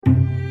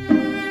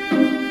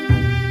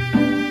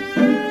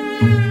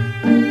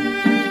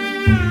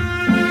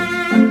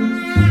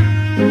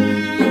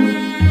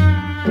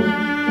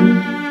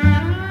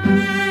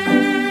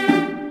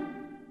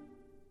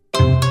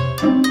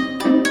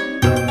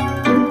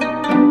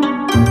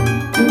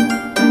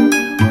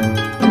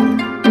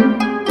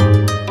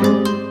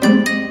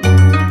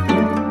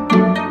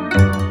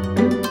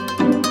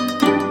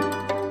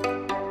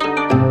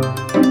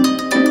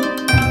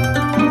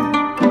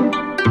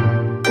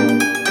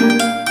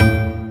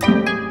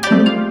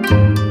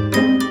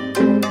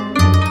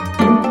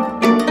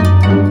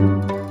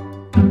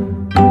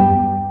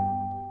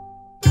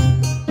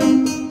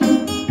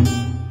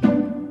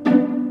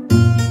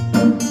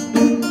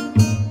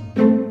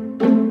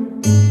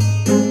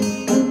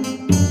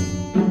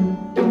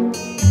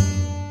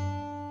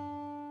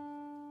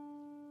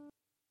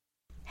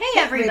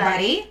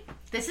everybody.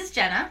 This is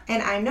Jenna.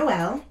 And I'm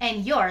Noelle.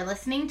 And you're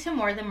listening to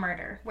More Than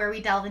Murder, where we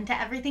delve into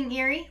everything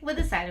eerie with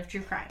a side of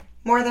true crime.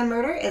 More Than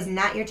Murder is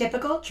not your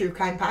typical true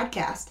crime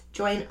podcast.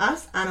 Join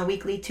us on a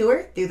weekly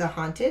tour through the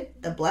haunted,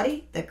 the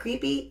bloody, the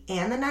creepy,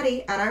 and the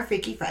nutty on our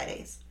Freaky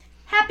Fridays.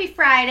 Happy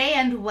Friday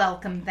and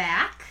welcome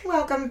back.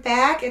 Welcome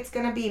back. It's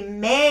going to be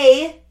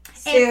May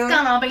soon. It's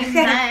going to be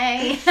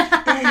May.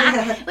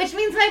 Which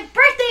means my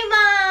birthday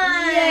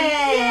month.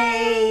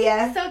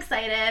 Yay. So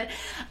excited.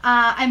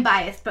 I'm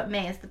biased, but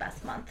May is the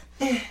best month.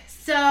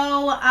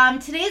 So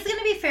today's going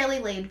to be fairly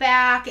laid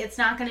back. It's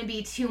not going to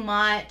be too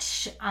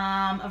much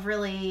of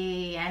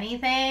really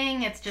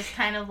anything. It's just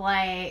kind of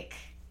like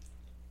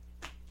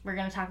we're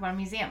going to talk about a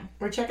museum.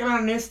 We're checking out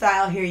a new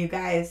style here, you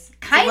guys.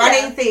 Kind of.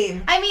 Running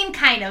theme. I mean,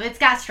 kind of. It's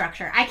got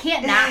structure. I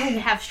can't not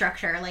have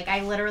structure. Like,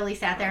 I literally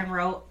sat there and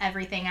wrote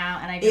everything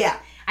out, and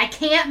I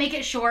can't make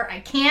it short. I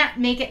can't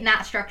make it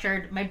not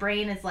structured. My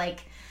brain is,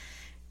 like,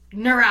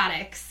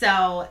 neurotic,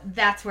 so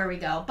that's where we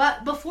go.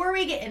 But before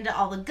we get into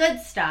all the good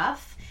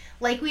stuff,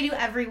 like we do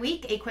every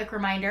week, a quick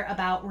reminder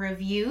about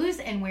reviews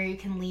and where you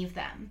can leave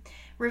them.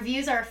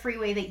 Reviews are a free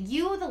way that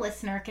you, the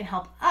listener, can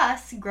help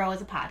us grow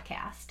as a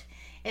podcast.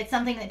 It's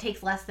something that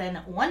takes less than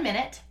 1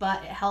 minute,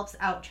 but it helps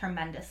out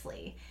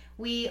tremendously.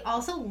 We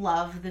also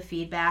love the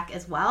feedback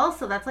as well,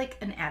 so that's like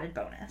an added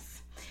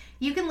bonus.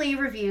 You can leave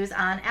reviews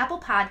on Apple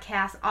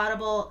Podcasts,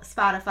 Audible,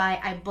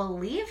 Spotify, I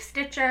believe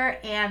Stitcher,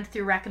 and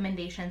through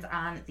recommendations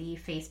on the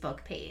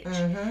Facebook page.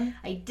 Mm-hmm.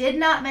 I did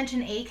not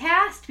mention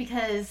Acast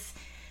because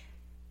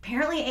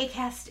apparently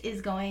Acast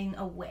is going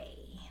away.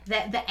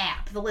 The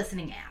app, the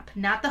listening app,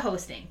 not the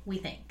hosting, we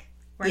think.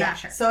 We're not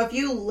sure. So if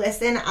you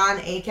listen on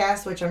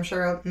Acast, which I'm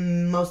sure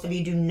most of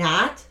you do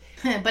not.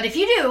 But if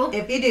you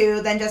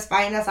do, then just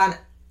find us on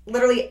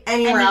literally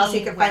anywhere else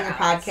you can find your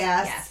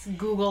podcast. Yes,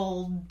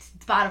 Google,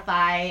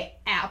 Spotify,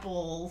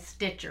 Apple,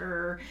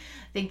 Stitcher.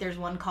 I think there's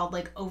one called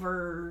like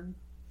Overpod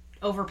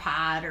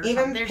or even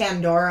something. There's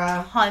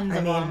Pandora. Tons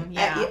of them.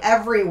 Yeah,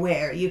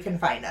 everywhere you can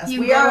find us.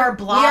 You can go to our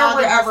blog. We are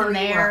wherever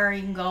there.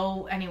 You can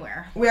go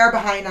anywhere. We are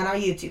behind on our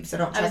YouTube, so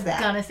don't trust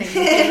that. I was gonna say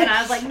YouTube, and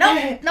I was like, no.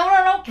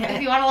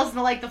 If you want to listen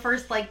to like the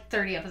first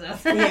 30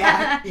 episodes.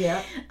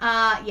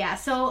 Yeah.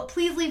 So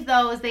please leave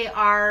those. They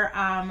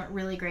are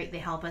really great. They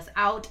help us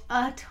out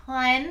a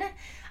ton.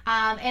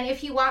 And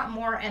if you want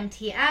more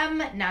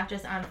MTM, not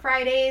just on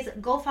Fridays,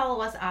 go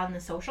follow us on the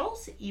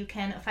socials. You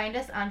can find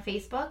us on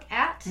Facebook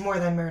at More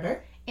Than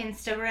Murder,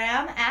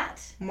 Instagram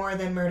at More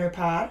Than Murder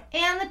Pod,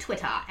 and the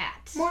Twitter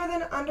at More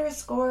Than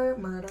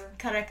 _Murder.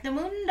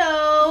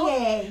 Correctamundo.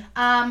 Yay.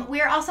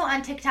 We are also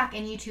on TikTok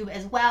and YouTube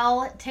as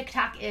well.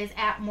 TikTok is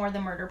at More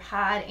Than Murder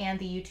Pod, and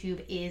the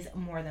YouTube is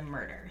More Than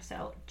Murder.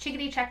 So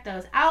check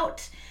those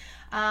out.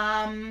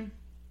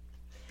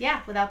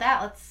 Yeah, without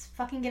that, let's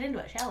fucking get into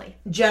it, shall we?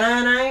 Jenna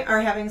and I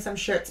are having some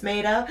shirts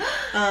made up.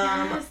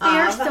 Yes, they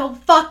are so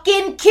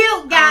fucking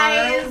cute,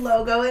 guys. Our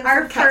logo and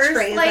our some first,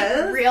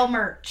 catchphrases. real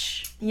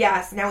merch.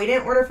 Yes. Now, we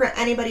didn't order for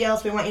anybody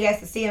else. We want you guys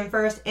to see them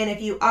first. And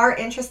if you are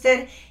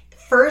interested,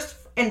 first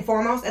and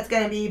foremost, it's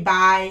going to be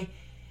by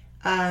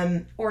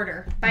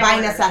order.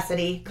 By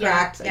necessity,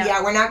 correct?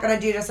 Yeah, we're not going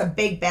to do just a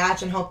big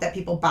batch and hope that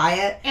people buy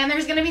it. And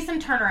there's going to be some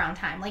turnaround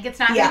time. Like, it's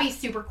not going to be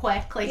super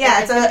quick. Like,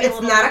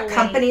 it's not a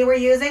company we're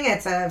using.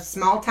 It's a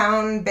small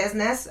town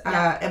business,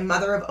 a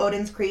mother of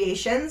Odin's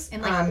Creations.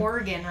 In,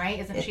 Oregon, right?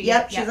 Isn't she?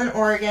 Yep, she's in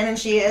Oregon, and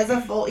she is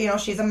a full,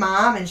 she's a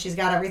mom, and she's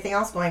got everything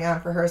else going on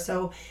for her.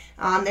 So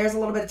there's a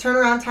little bit of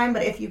turnaround time,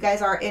 but if you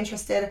guys are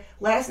interested,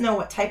 let us know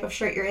what type of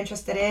shirt you're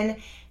interested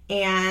in.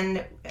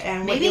 And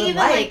maybe what you would even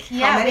like.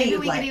 maybe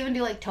we could even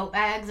do tote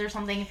bags or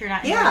something if you're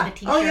not into the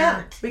t-shirt. Oh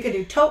yeah, we could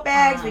do tote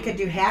bags. We could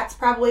do hats.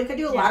 Probably we could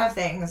do a lot of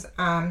things.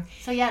 So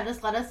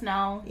just let us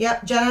know.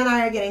 Yep, Jenna and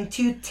I are getting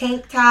 2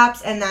 tank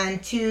tops and then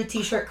 2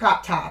 t-shirt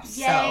crop tops.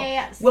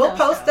 Yay! So we'll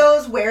post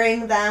those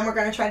wearing them. We're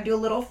gonna try to do a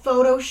little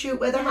photo shoot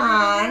with them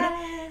on.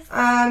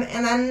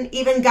 And then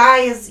even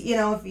guys,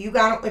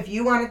 if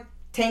you want to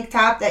tank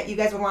top that you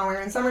guys would want to wear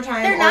in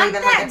summertime, or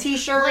even a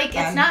t-shirt.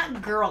 It's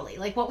not girly.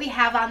 Like, what we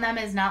have on them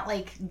is not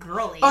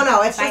girly. Oh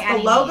no, it's just the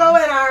logo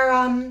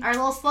and our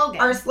little slogan.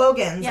 Our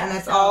slogans, and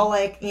it's all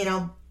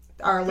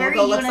our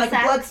logo looks like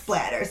blood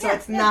splatter, so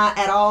it's not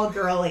at all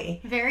girly.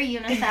 Very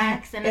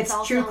unisex, and it's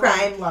also true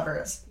crime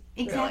lovers.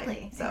 Exactly.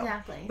 Really.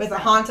 Exactly. With a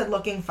haunted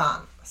looking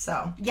font.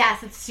 So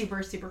yes, it's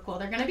super, super cool.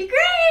 They're gonna be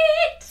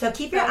great. So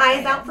keep your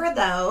eyes out for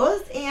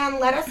those and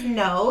let us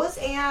know.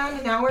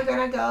 And now we're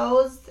gonna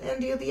go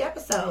and do the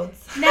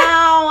episodes.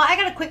 Now I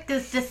got a quick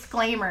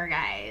disclaimer,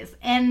 guys,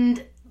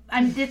 and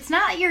it's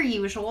not your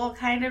usual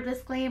kind of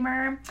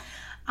disclaimer.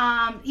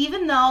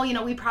 Even though,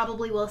 we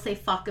probably will say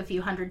fuck a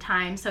few hundred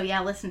times. So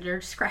listener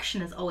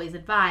discretion is always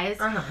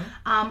advised.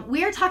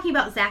 We are talking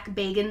about Zach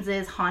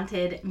Bagans'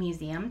 Haunted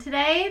Museum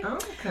today.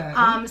 Okay.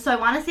 So I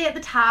want to say at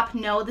the top,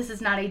 no, this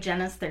is not a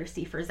Jenna's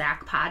Thirsty for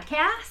Zach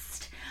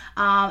podcast.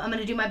 I'm going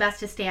to do my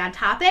best to stay on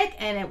topic,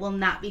 and it will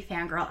not be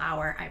fangirl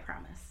hour, I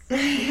promise.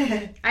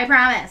 I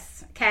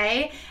promise.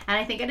 Okay? And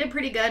I think I did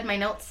pretty good. My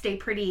notes stay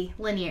pretty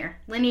linear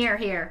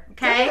here.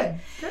 Okay?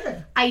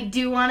 Good. I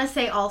do want to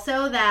say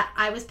also that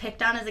I was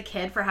picked on as a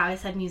kid for how I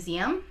said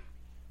museum.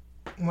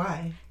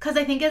 Why? Because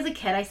I think as a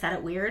kid I said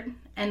it weird,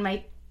 and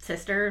my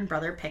sister and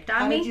brother picked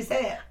on me. How did you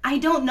say it? I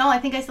don't know. I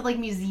think I said like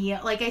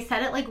museum. Like I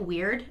said it like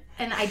weird,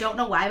 and I don't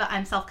know why, but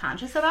I'm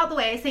self-conscious about the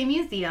way I say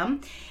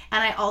museum.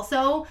 And I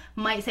also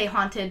might say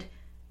haunted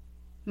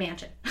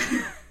mansion.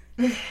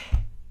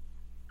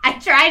 I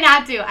try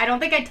not to. I don't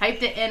think I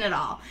typed it in at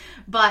all.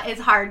 But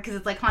it's hard because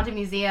it's like haunted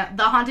museum,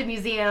 the haunted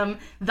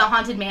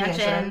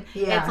mansion.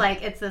 Yeah. It's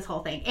like, it's this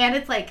whole thing. And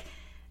it's like,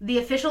 the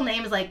official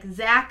name is like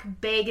Zach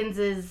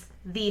Bagans'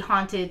 The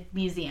Haunted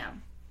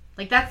Museum.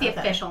 Like, that's the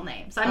official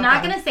name. So I'm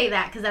not going to say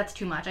that because that's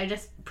too much. I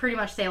just pretty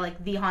much say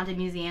like The Haunted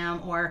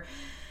Museum or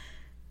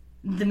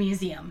The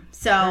Museum.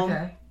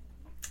 So,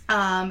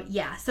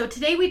 yeah. So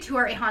today we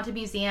tour a haunted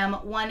museum,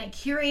 one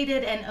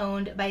curated and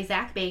owned by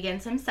Zach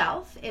Bagans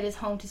himself. It is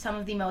home to some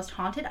of the most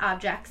haunted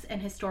objects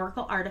and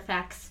historical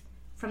artifacts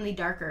from the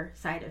darker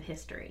side of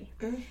history.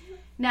 Mm-hmm.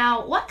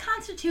 Now, what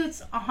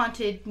constitutes a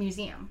haunted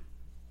museum?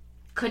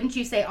 Couldn't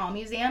you say all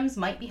museums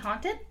might be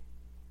haunted?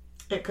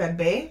 It could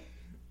be.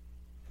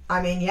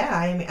 I mean,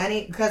 yeah.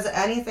 Because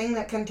anything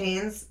that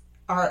contains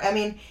art. I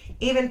mean,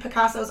 even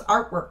Picasso's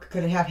artwork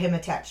could have him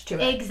attached to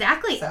it.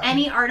 Exactly. So.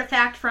 Any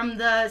artifact from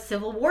the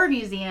Civil War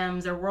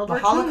museums or World War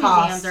II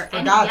Holocaust, museums, or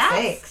for God's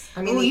sakes.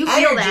 I mean, the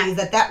energy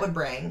that would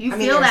bring. You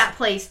feel that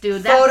place,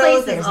 dude. That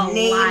photos, place is alive.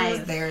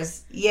 Names, there's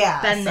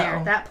Been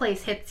there. That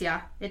place hits you.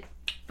 It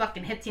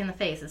fucking hits you in the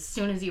face as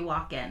soon as you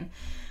walk in.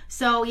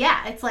 So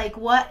yeah, it's like,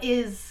 what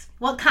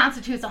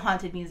constitutes a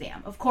haunted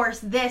museum? Of course,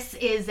 this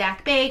is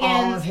Zach Bagans.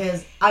 All of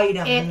his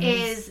items. It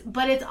is,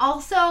 but it's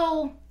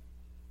also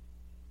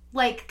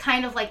like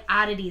kind of like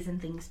oddities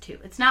and things too.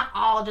 It's not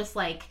all just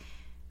like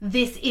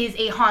this is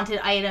a haunted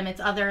item.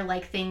 It's other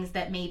like things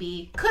that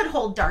maybe could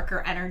hold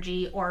darker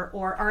energy or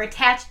are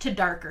attached to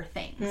darker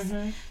things.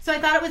 Mm-hmm. So I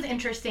thought it was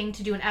interesting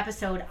to do an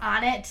episode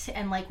on it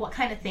and like what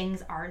kind of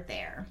things are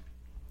there.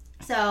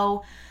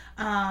 So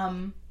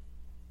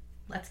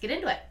let's get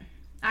into it.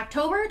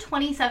 October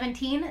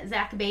 2017,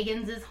 Zach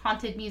Bagans'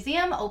 Haunted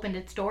Museum opened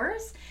its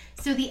doors,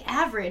 so the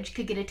average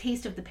could get a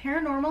taste of the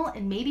paranormal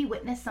and maybe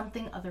witness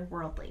something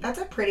otherworldly. That's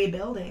a pretty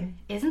building.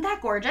 Isn't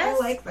that gorgeous? I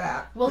like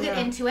that. We'll get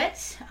into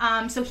it.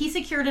 So he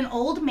secured an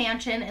old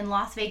mansion in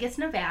Las Vegas,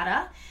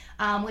 Nevada,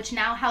 which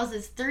now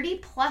houses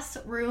 30-plus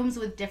rooms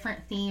with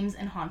different themes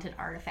and haunted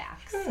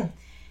artifacts.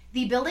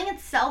 The building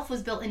itself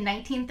was built in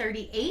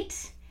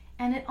 1938,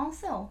 and it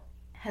also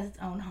has its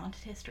own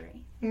haunted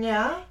history.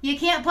 Yeah? You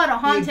can't put a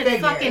haunted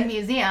fucking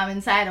museum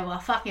inside of a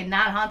fucking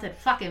not-haunted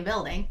fucking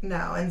building.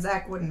 No, and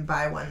Zach wouldn't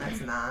buy one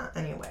that's not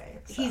anyway.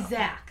 So. He's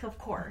Zach, of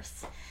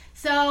course.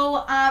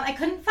 So, I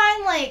couldn't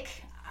find, like...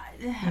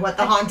 what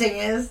the haunting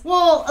is?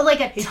 Well,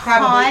 like He's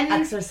probably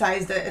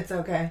exorcised it. It's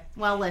okay.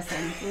 Well,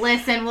 listen,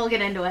 we'll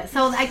get into it.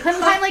 So, I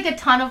couldn't find, like, a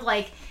ton of,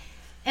 like...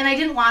 And I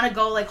didn't want to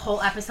go, like,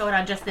 whole episode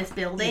on just this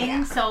building.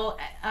 Yeah. So,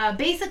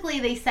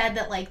 basically, they said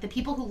that, like, the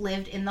people who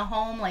lived in the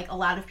home, like, a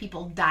lot of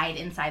people died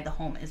inside the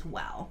home as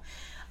well.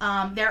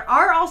 There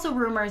are also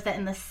rumors that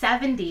in the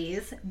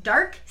 70s,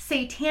 dark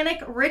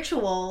satanic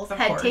rituals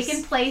had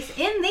taken place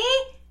in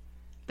the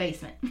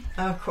basement.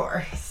 Of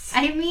course.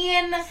 I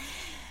mean,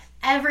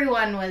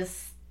 everyone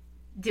was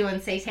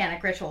doing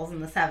satanic rituals in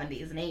the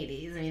 70s and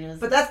 80s. I mean, it was.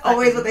 But that's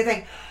always what they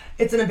think.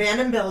 It's an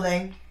abandoned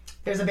building.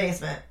 There's a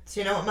basement. So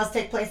you know what must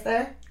take place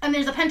there? And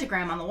there's a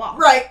pentagram on the wall.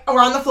 Right.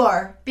 Or on the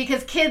floor.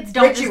 Because kids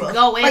don't just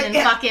go in and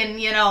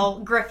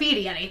fucking,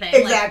 graffiti anything.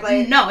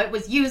 Exactly. Like, no, it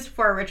was used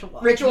for a ritual.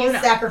 Ritual,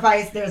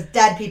 sacrifice, there's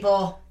dead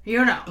people.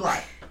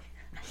 Blood.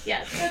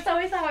 Yes, that's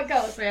always how it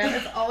goes, man.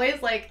 It's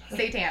always, like,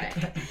 satanic.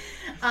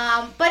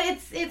 But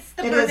it's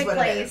the perfect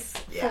place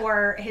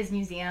for his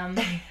museum.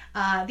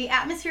 The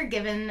atmosphere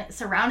given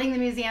surrounding the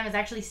museum is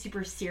actually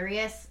super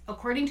serious.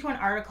 According to an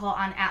article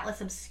on Atlas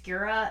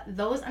Obscura,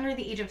 those under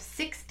the age of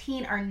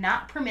 16 are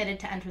not permitted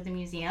to enter the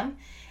museum,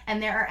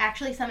 and there are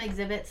actually some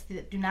exhibits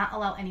that do not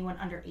allow anyone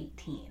under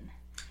 18.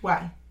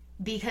 Why?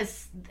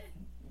 Because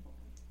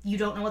you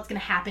don't know what's going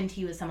to happen to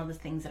you with some of the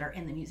things that are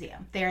in the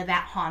museum. They're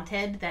that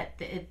haunted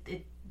that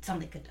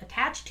something could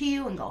attach to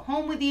you and go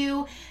home with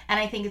you, and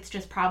I think it's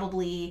just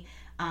probably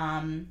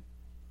to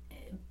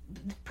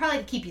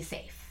keep you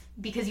safe.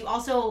 Because you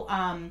also,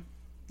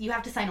 you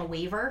have to sign a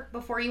waiver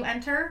before you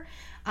enter,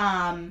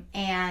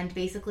 and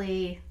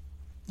basically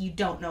you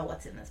don't know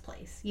what's in this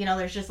place.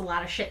 There's just a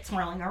lot of shit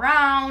swirling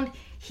around.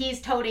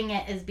 He's toting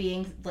it as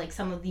being, like,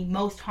 some of the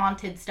most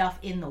haunted stuff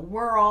in the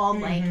world.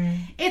 Mm-hmm. Like,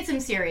 it's some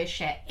serious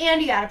shit.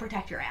 And you gotta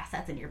protect your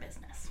assets and your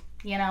business.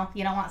 You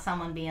don't want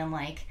someone being,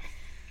 like,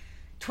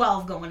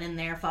 12 going in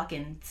there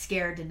fucking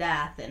scared to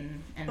death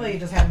and well, you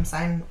just have them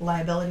sign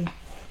liability.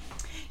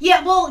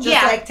 Yeah, well,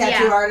 just like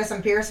tattoo artists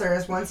and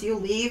piercers, once you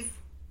leave,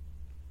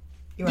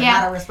 you are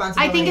not a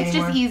responsibility I think it's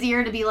anymore. Just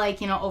easier to be,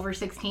 like, over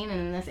 16, and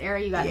in this era,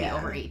 you got to be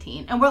over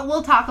 18. And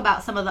we'll talk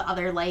about some of the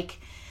other, like,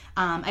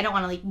 I don't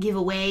want to like give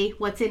away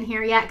what's in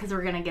here yet because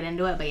we're going to get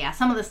into it. But yeah,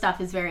 some of the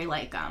stuff is very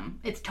like,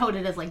 it's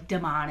touted as like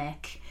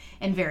demonic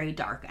and very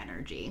dark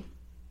energy.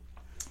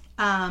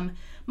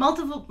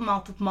 Multiple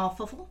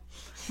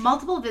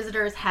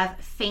visitors have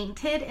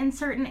fainted in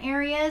certain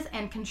areas,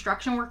 and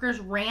construction workers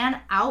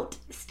ran out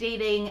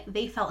stating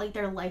they felt like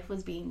their life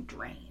was being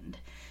drained.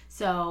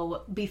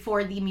 So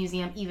before the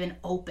museum even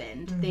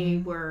opened, they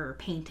were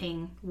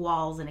painting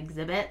walls and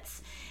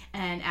exhibits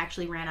and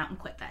actually ran out and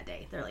quit that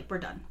day. They're like, we're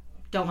done.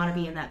 Don't want to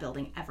be in that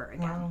building ever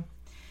again.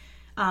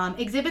 Wow.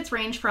 Exhibits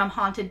range from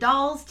haunted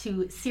dolls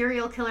to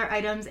serial killer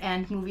items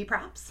and movie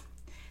props.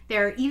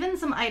 There are even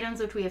some items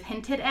which we have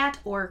hinted at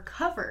or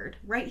covered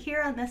right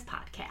here on this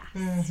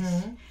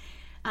podcast.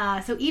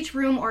 So each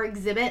room or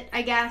exhibit,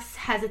 I guess,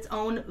 has its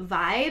own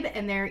vibe,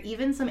 and there are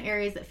even some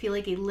areas that feel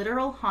like a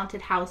literal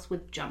haunted house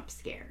with jump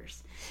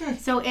scares.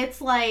 So it's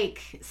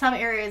like some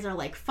areas are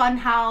like fun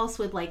house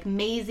with like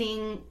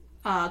mazing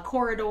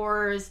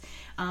corridors,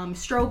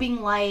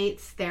 strobing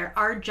lights. There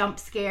are jump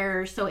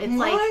scares. So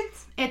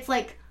it's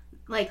like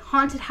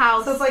haunted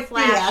house. So it's like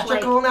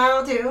theatrical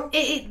now too?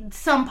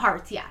 Some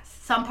parts, yes.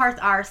 Some parts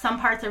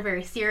are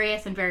very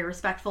serious and very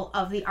respectful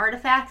of the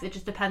artifacts. It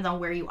just depends on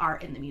where you are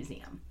in the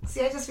museum.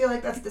 See, I just feel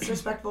like that's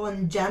disrespectful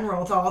in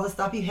general to all the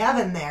stuff you have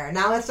in there.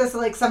 Now it's just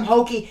like some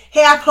hokey,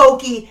 half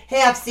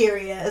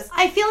serious.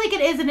 I feel like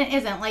it is and it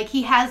isn't. Like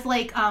he has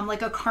like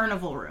a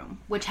carnival room,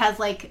 which has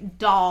like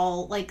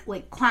doll,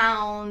 like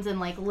clowns and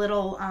like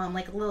little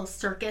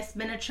circus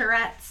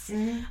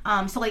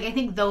miniaturettes. So like I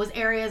think those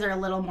areas are a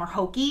little more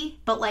hokey,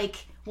 but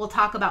like we'll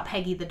talk about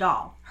Peggy the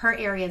doll. Her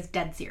area is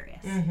dead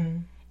serious.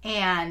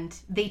 And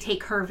they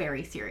take her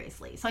very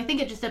seriously. So I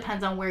think it just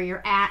depends on where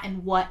you're at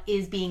and what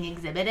is being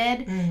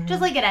exhibited.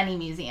 Just like at any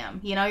museum.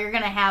 You know, you're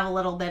going to have a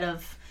little bit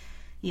of,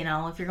 you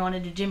know, if you're going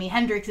into Jimi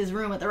Hendrix's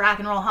room at the Rock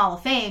and Roll Hall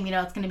of Fame, you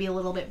know, it's going to be a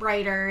little bit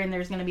brighter and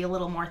there's going to be a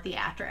little more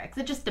theatrics.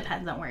 It just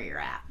depends on where you're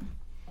at.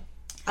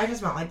 I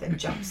just want like the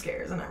jump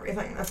scares and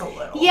everything. That's a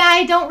little Yeah,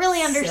 I don't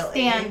really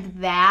understand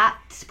that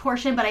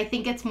portion, but I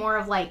think it's more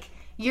of like,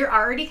 you're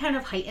already kind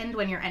of heightened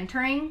when you're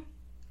entering.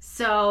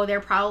 So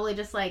they're probably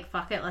just like,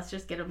 fuck it, let's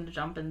just get them to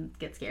jump and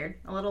get scared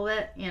a little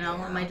bit. You know,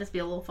 It might just be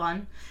a little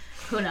fun.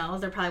 Who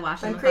knows? They're probably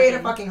watching and create a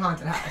fucking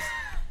haunted house.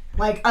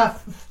 Like a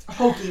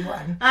hokey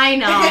one. I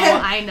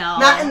know.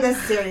 Not in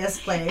this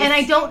serious place. And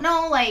I don't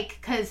know, like,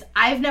 because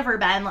I've never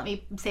been, let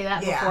me say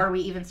that before we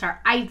even start.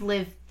 I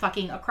live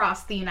fucking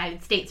across the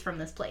United States from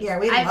this place. Yeah,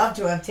 we'd love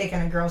to have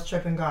taken a girls'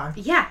 trip and gone.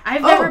 Yeah,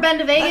 I've never been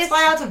to Vegas. Let's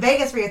fly out to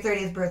Vegas for your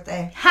 30th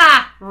birthday.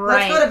 Ha!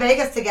 Right. Let's go to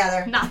Vegas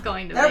together. Not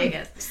going to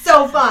Vegas.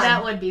 So fun.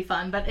 That would be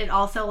fun, but it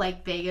also,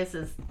 like, Vegas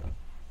is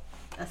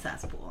a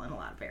cesspool in a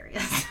lot of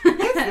areas.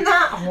 It's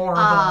not horrible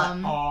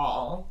at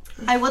all.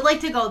 I would like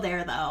to go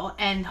there, though,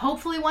 and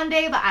hopefully one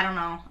day, but I don't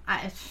know.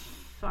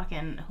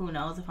 Who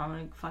knows if I'm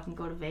going to fucking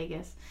go to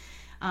Vegas.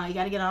 You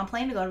got to get on a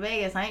plane to go to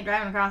Vegas. I ain't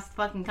driving across the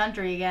fucking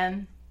country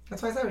again.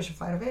 That's why I said we should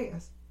fly to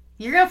Vegas.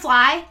 You're going to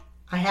fly?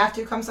 I have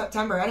to come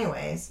September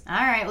anyways. All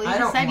right, well, you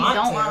just said you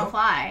don't want to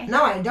fly.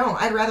 No, I don't.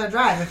 I'd rather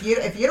drive.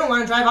 If you don't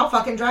want to drive, I'll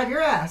fucking drive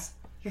your ass.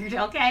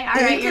 You're okay.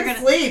 All right, you can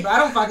sleep. I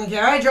don't fucking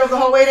care. I drove the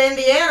whole way to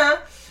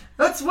Indiana.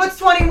 What's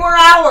 20 more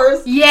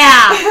hours?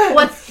 Yeah.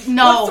 What's 20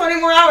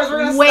 more hours?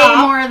 We're gonna way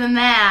stop. more than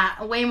that.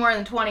 Way more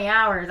than 20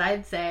 hours,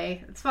 I'd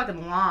say. It's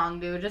fucking long,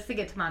 dude. Just to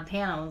get to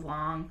Montana was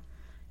long.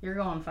 You're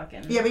going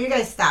fucking... Yeah, but you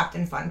guys stopped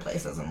in fun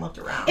places and looked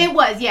around. It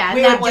was, yeah.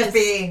 We would just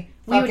be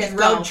fucking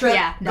road trip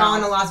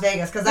going to Las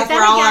Vegas because that's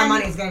where all our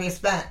money's going to be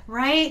spent.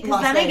 Right?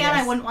 Because then again,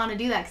 I wouldn't want to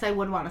do that because I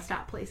would want to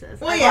stop places.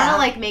 Well, I want to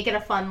like make it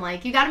a fun,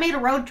 like, you got to make it a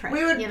road trip.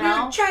 We would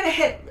try to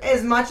hit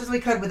as much as we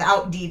could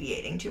without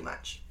deviating too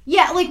much.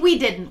 Yeah, like we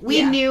didn't.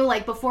 We knew,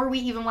 like, before we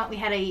even went, we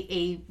had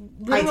a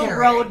little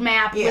road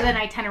map with an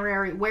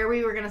itinerary where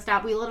we were going to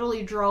stop. We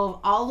literally drove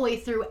all the way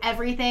through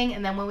everything,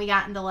 and then when we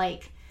got into,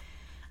 like,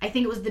 I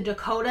think it was the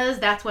Dakotas,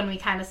 that's when we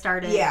kind of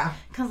started. Yeah.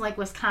 Because, like,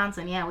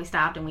 Wisconsin, we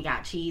stopped and we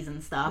got cheese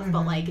and stuff. Mm-hmm.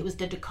 But, like, it was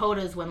the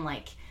Dakotas when,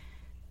 like,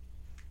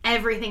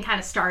 everything kind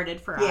of started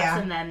for us.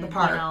 And then, the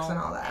parks and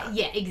all that.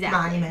 Yeah,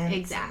 exactly. Monuments.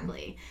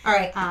 Exactly. All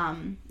right.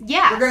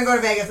 We're going to go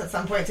to Vegas at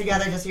some point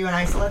together, just you and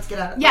I, so let's get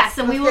out of it. Yes,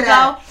 and we will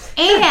go.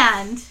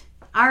 And,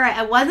 all right,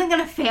 I wasn't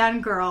going to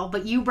fangirl,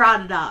 but you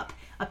brought it up.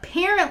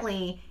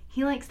 Apparently,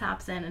 he, like,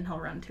 stops in and he'll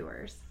run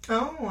tours.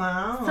 Oh,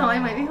 wow. So I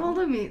might be able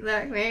to meet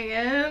Zach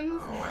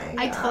Bagans. Oh, my God.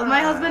 I told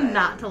my husband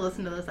not to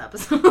listen to this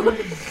episode.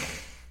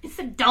 He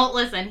said, don't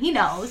listen. He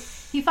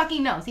knows. He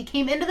fucking knows. He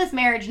came into this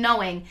marriage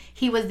knowing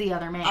he was the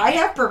other man. I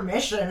have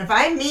permission. If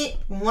I meet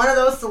one of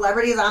those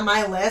celebrities on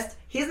my list,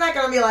 he's not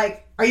going to be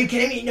like, are you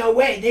kidding me? No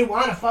way. They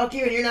want to fuck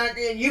you and you're not,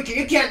 you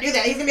can't do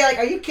that. He's going to be like,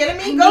 are you kidding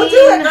me? Go do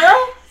it,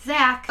 girl.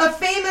 Zach. A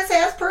famous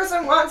ass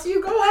person wants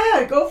you. Go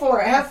ahead. Go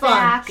for it. Have fun.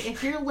 Zach,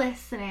 if you're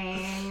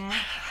listening...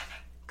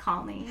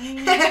 Call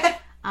me. Let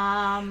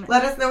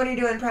us know when you're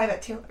doing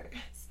private tours.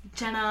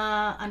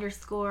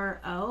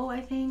 Jenna_O,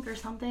 I think, or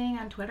something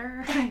on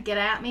Twitter. Get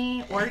at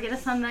me or get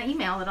us on the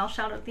email that I'll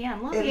shout out at the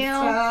end. Love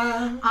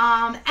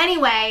you.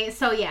 Anyway,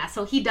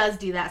 so he does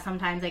do that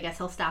sometimes. I guess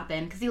he'll stop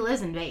in because he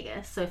lives in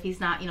Vegas. So if he's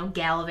not,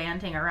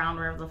 gallivanting around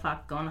wherever the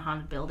fuck, going to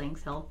haunted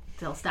buildings, he'll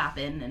stop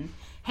in and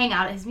hang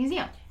out at his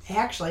museum.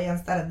 Actually,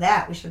 instead of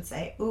that, we should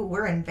say, ooh,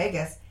 we're in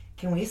Vegas.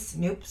 Can we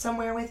snoop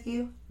somewhere with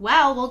you?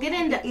 Well, we'll get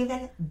into...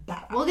 Even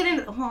better.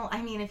 Well,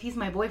 I mean, if he's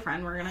my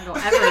boyfriend, we're going to go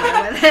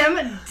everywhere with him.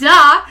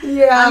 Duh!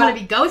 Yeah. I'm going to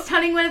be ghost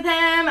hunting with him.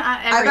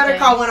 I better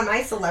call one of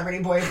my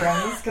celebrity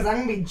boyfriends, because I'm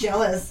going to be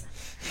jealous.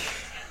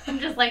 I'm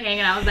just,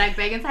 hanging out with Zach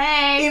Bagans.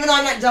 Hey! Even though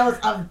I'm not jealous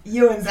of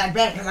you and Zach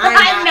Bagans.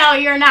 I know,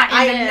 you're not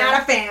into him. I'm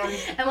not a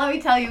fan. And let me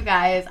tell you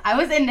guys, I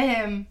was into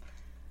him...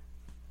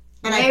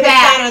 And I picked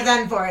on her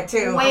then for it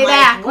too. Way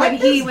back when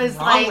he was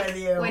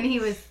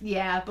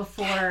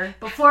before.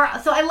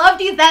 So I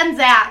loved you then,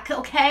 Zach.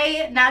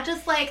 Okay, not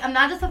just I'm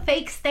not just a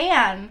fake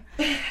stan.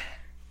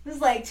 This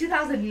is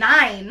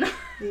 2009.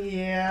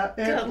 Yeah.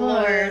 Good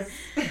Lord.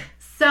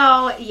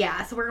 So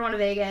we're going to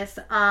Vegas.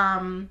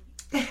 And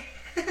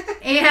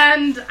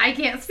I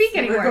can't speak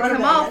anymore because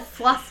I'm all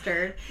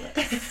flustered.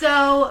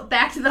 So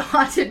back to the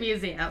Haunted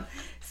Museum.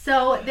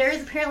 So there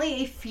is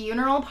apparently a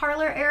funeral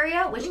parlor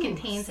area which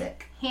contains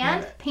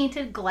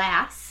hand-painted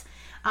glass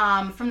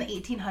from the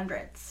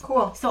 1800s.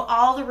 Cool. So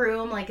all the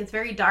room, it's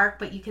very dark,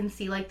 but you can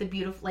see the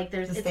beautiful,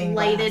 it's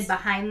lighted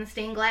behind the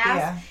stained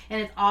glass, and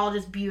it's all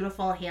just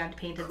beautiful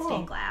hand-painted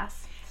stained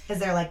glass. Is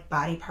there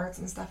body parts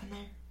and stuff in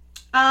there?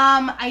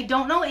 I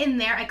don't know in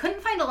there. I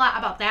couldn't find a lot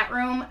about that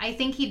room. I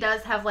think he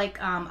does have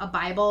a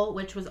Bible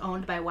which was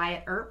owned by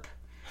Wyatt Earp.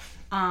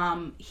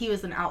 He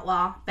was an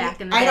outlaw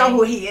back in the day. I know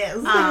who he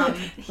is.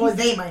 Well,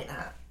 they might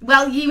not.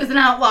 Well, he was an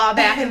outlaw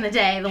back in the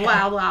day, the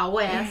Wild Wild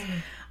West.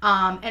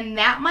 And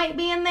that might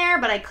be in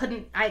there, but I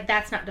couldn't,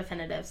 that's not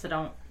definitive, so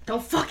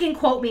don't fucking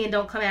quote me and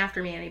don't come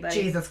after me, anybody.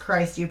 Jesus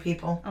Christ, you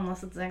people.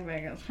 Unless it's Zach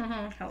Vegas.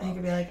 And you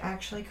could be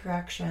actually,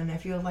 correction,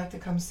 if you would like to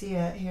come see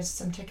it, here's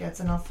some tickets,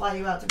 and I'll fly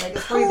you out to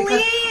Vegas for you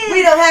because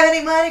we don't have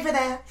any money for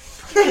that.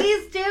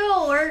 Please do.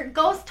 We're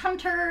ghost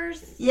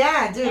hunters.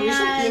 Yeah, dude, we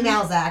should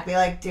email Zach, be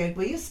dude,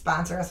 will you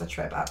sponsor us a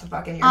trip out to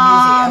fucking your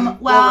museum?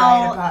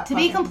 Well, to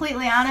be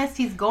completely honest,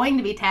 he's going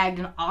to be tagged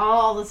in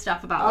all the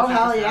stuff about this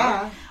hell episode.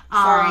 Yeah.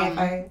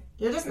 Sorry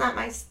you're just not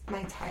my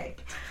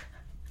type.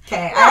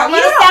 Okay, I don't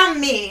want to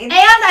sound mean. And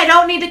I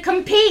don't need to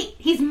compete.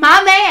 He's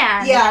my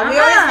man. Yeah, we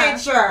always make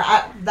sure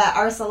that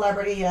our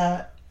celebrity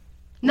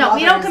no,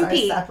 we don't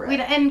compete.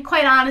 And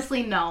quite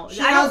honestly, no.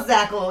 She knows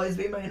Zach will always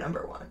be my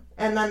number one.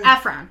 And then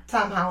Efron.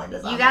 Tom Holland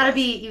is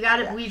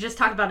on we just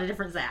talked about a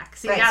different Zach.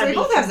 So we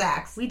both have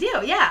Zachs. We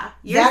do, yeah.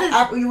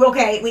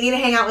 Okay, we need to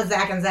hang out with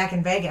Zach and Zach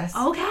in Vegas.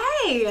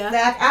 Okay.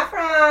 Zach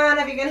Efron,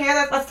 if you can hear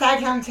that, let's tag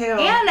him too.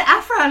 And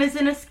Efron is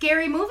in a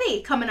scary movie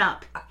coming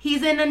up.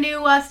 He's in a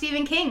new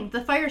Stephen King,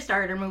 the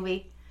Firestarter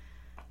movie.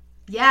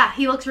 Yeah,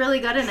 he looks really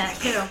good in that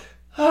too.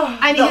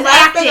 I mean, he's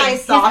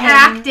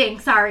acting.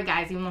 Sorry,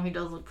 guys, even though he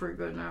does look pretty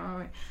good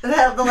now. The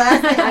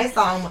last thing I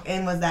saw him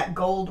in was that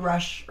Gold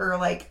Rush, or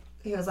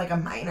he was a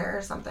miner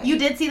or something. You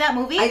did see that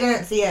movie? I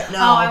didn't see it, no.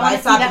 But I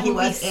saw that he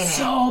was in it.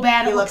 So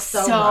bad. It looks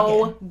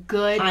so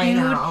good, dude. I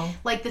know.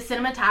 The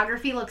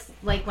cinematography looks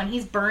when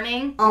he's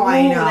burning. Oh,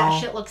 I know. That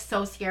shit looks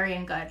so scary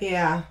and good.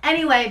 Yeah.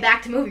 Anyway,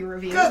 back to movie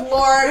reviews. Good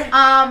Lord.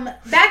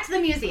 Back to the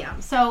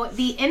museum. So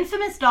the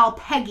infamous doll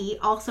Peggy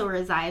also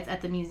resides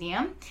at the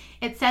museum.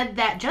 It said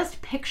that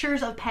just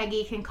pictures of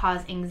Peggy can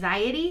cause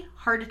anxiety,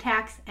 heart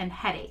attacks, and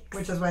headaches.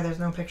 Which is why there's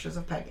no pictures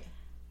of Peggy.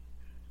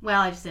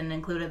 Well, I just didn't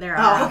include it. There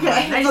are. Oh,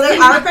 okay. So there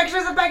are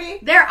pictures of Peggy?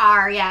 There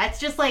are, yeah. It's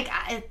just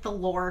the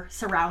lore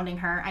surrounding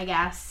her, I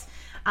guess.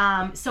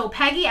 So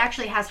Peggy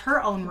actually has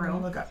her own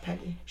room. Look up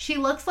Peggy. She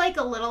looks like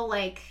a little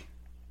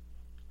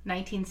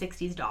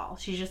 1960s doll.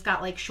 She's just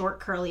got short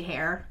curly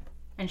hair,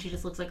 and she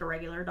just looks like a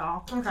regular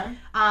doll. Okay.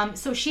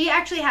 So she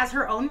actually has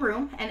her own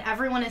room, and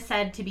everyone is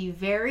said to be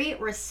very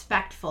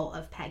respectful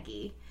of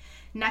Peggy.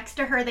 Next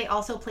to her, they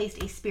also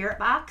placed a spirit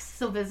box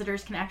so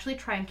visitors can actually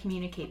try and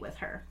communicate with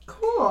her.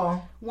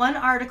 Cool. One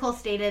article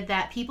stated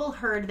that people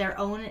heard their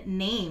own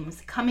names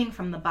coming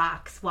from the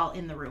box while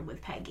in the room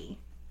with Peggy.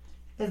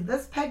 Is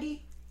this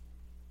Peggy?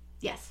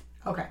 Yes.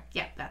 Okay.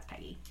 Yeah, that's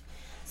Peggy.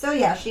 So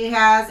yeah, she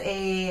has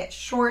a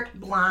short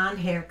blonde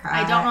haircut.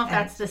 I don't know if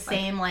that's the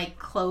same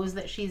clothes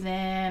that she's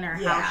in or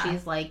how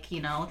she's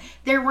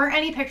There weren't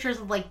any pictures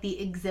of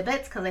the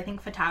exhibits because I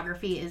think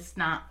photography is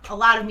not, a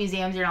lot of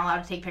museums you're not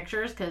allowed to take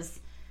pictures because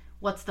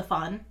what's the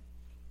fun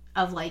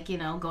of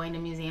going to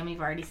a museum,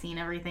 you've already seen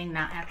everything,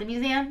 not at the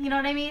museum, you know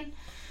what I mean?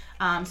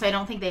 So I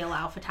don't think they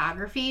allow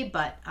photography,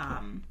 but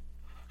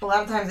a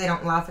lot of times they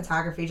don't allow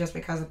photography just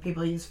because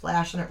people use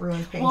flash and it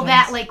ruins paintings. Well,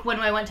 that when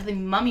I went to the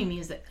Mummy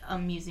museum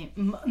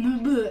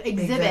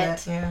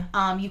exhibit,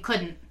 you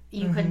couldn't.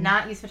 You could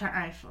not use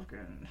photography.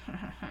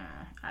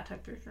 I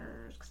took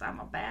pictures because I'm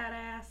a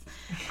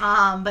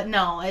badass. But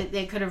no,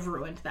 it could have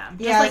ruined them.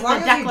 Just the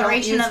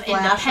Declaration of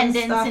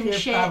Independence and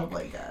shit.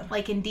 Probably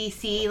good. In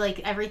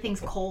DC, everything's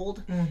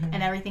cold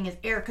and everything is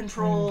air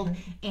controlled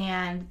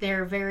and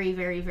they're very,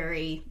 very,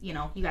 very, you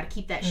got to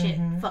keep that shit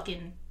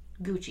fucking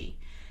Gucci.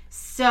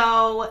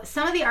 So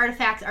some of the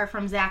artifacts are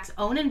from Zach's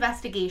own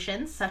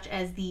investigations, such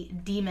as the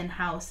Demon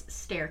House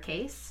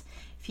staircase.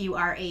 If you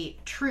are a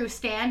true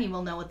stan, you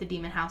will know what the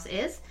Demon House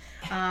is.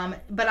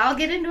 But I'll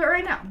get into it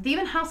right now.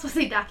 Demon House was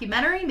a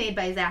documentary made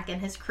by Zach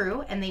and his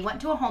crew, and they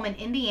went to a home in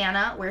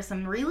Indiana where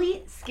some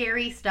really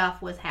scary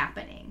stuff was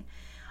happening.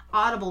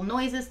 Audible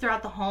noises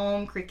throughout the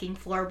home, creaking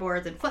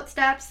floorboards and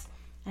footsteps,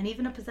 and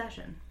even a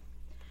possession.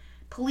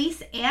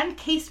 Police and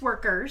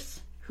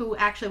caseworkers who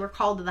actually were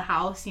called to the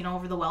house,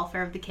 over the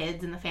welfare of the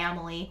kids and the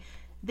family,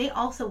 they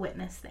also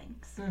witnessed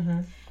things.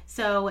 Mm-hmm.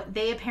 So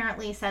they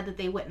apparently said that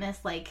they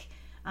witnessed,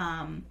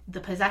 the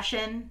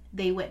possession.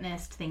 They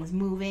witnessed things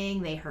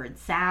moving. They heard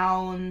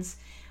sounds.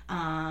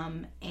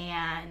 And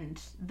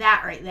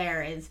that right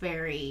there is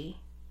very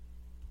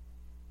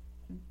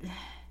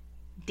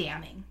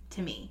damning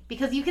to me.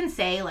 Because you can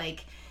say,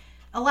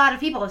 a lot of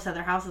people have said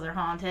their houses are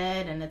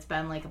haunted and it's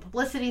been a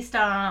publicity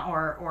stunt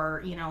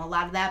or a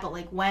lot of that,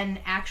 but when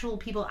actual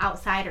people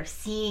outside are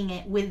seeing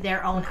it with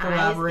their own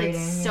eyes,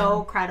 it's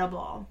so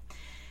credible.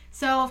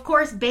 So of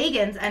course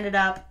Baggins ended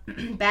up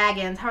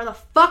Baggins, however the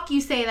fuck you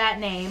say that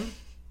name,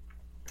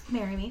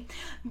 marry me.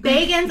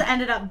 Baggins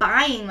ended up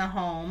buying the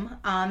home.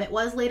 It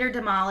was later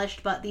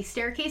demolished, but the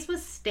staircase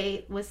was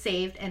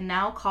saved and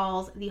now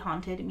calls the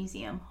Haunted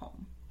Museum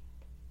home.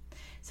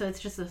 So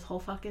it's just this whole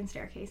fucking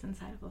staircase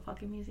inside of a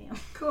fucking museum.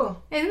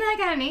 Cool. Isn't that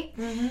kind of neat?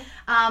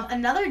 Mm-hmm.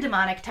 Another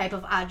demonic type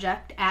of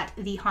object at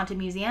the Haunted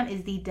Museum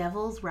is the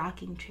Devil's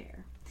Rocking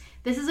Chair.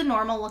 This is a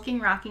normal-looking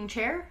rocking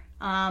chair,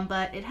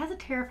 but it has a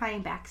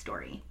terrifying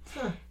backstory.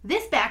 Huh.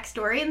 This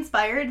backstory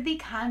inspired The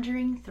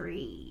Conjuring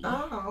 3.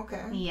 Oh,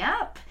 okay.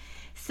 Yep.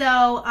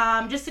 So,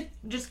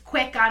 just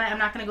quick on it, I'm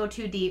not going to go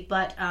too deep,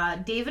 but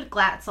David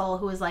Glatzel,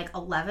 who was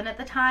 11 at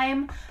the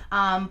time,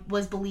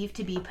 was believed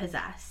to be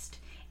possessed.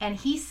 And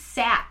he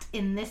sat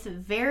in this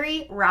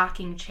very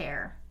rocking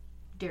chair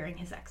during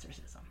his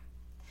exorcism.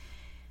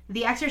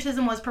 The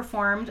exorcism was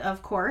performed,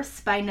 of course,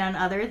 by none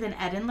other than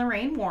Ed and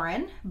Lorraine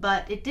Warren,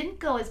 but it didn't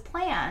go as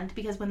planned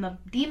because when the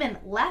demon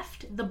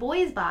left the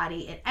boy's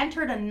body, it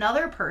entered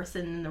another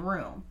person in the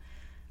room,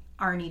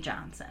 Arnie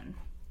Johnson.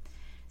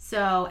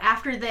 So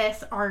after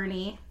this,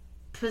 Arnie,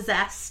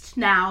 possessed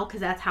now,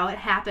 because that's how it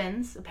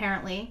happens,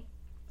 apparently,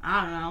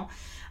 I don't know,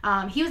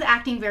 he was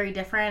acting very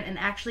different and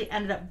actually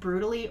ended up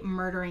brutally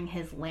murdering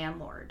his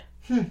landlord.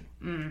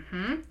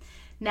 Mm-hmm.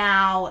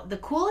 Now, the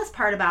coolest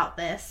part about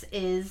this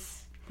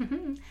is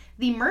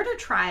the murder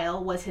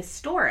trial was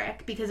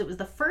historic because it was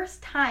the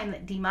first time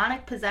that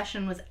demonic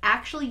possession was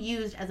actually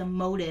used as a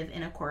motive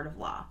in a court of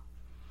law.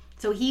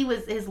 So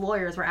his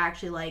lawyers were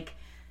actually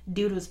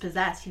dude was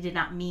possessed. He did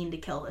not mean to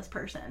kill this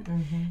person.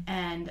 Mm-hmm.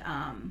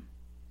 And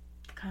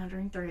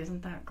Conjuring 3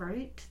 isn't that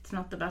great. It's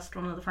not the best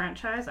one of the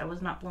franchise. I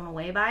was not blown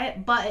away by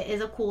it, but it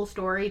is a cool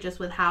story just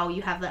with how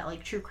you have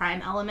that true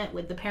crime element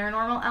with the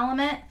paranormal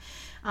element.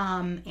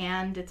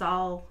 And it's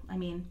all,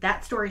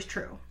 that story's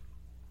true.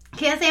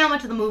 Can't say how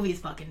much of the movie is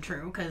fucking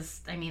true because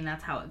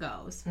that's how it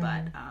goes.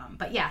 Mm-hmm.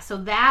 But yeah, so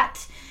that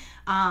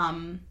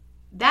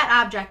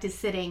object is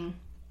sitting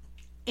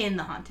in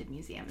the Haunted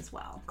Museum as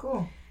well.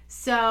 Cool.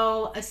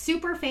 So, a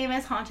super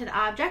famous haunted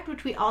object,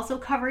 which we also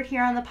covered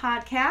here on the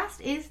podcast,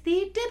 is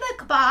the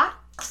Dybbuk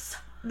box.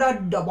 The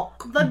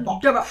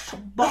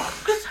Dybbuk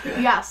box.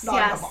 Yes.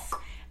 Dybbuk.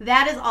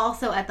 That is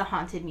also at the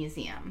Haunted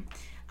Museum.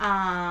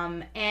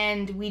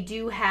 And we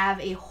do have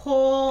a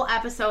whole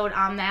episode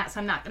on that, so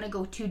I'm not going to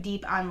go too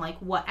deep on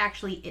what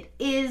actually it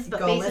is,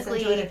 but basically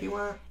listen to it if you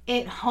want.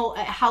 It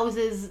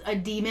houses a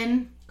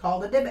demon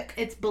called a Dybbuk.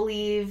 It's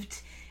believed,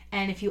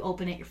 and if you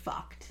open it, you're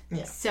fucked.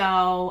 Yeah.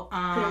 So,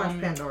 pretty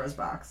much Pandora's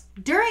box.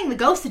 During the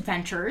Ghost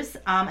Adventures,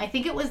 I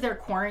think it was their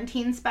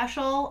quarantine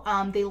special,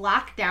 they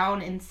locked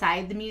down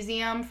inside the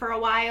museum for a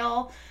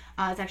while.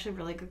 It's actually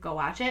really good. Go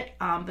watch it.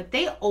 But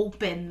they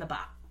open the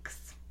box.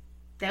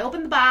 They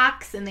open the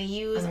box and they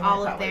use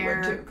all of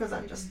their. I would too, because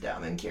I'm just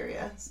dumb and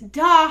curious.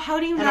 Duh! How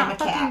do you not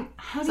fucking?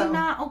 How do you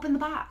not open the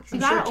box? You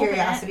gotta open it.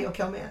 Curiosity will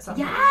kill me at some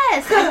point.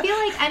 Yes, I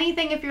feel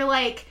anything. If you're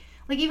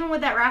even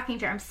with that rocking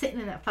chair, I'm sitting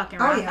in that fucking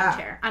rocking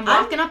chair. I'm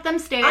walking up them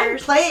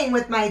stairs. I'm playing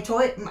with my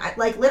toy.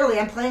 Literally,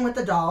 I'm playing with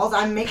the dolls.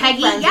 I'm making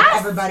friends with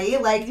everybody.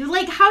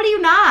 How do you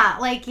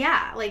not?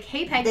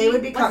 Hey, Peggy, they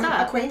would become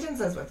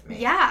acquaintances with me.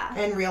 Yeah.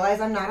 And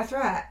realize I'm not a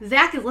threat.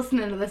 Zach is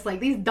listening to this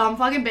these dumb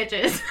fucking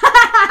bitches.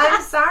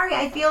 I'm sorry.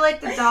 I feel like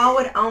the doll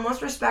would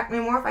almost respect me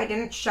more if I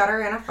didn't shut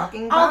her in a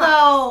fucking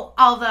box.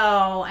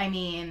 Although,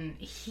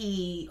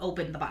 he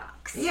opened the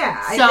box.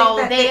 Yeah.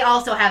 So they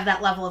also have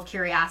that level of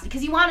curiosity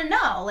because you want to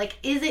know,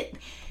 is it...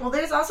 Well,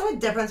 there's also a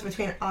difference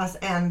between us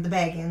and the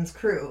Baggins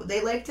crew.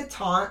 They like to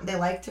taunt. They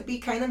like to be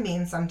kind of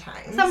mean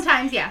sometimes.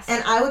 Sometimes, yes.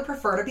 And I would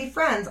prefer to be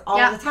friends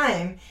all the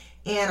time.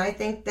 And I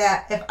think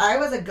that if I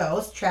was a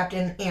ghost trapped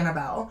in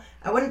Annabelle,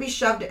 I wouldn't be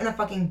shoved in a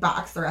fucking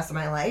box the rest of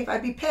my life.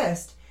 I'd be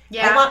pissed.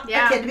 Yeah, I want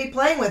a kid to be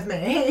playing with me.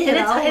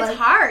 It's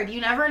hard.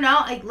 You never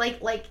know.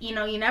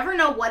 You never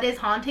know what is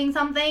haunting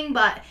something,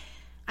 but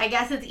I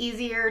guess it's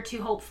easier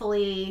to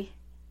hopefully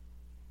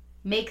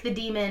make the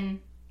demon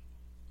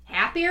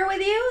happier with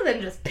you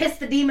than just piss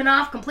the demon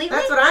off completely.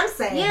 That's what I'm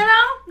saying. You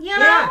know?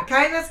 Yeah,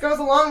 kindness goes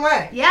a long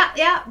way.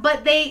 Yeah.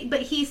 But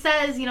he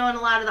says, in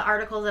a lot of the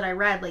articles that I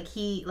read,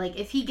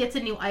 if he gets a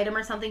new item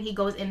or something, he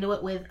goes into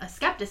it with a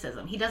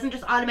skepticism. He doesn't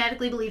just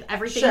automatically believe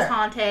everything is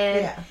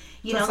haunted. Yeah.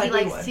 He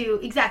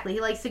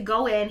likes to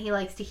go in, he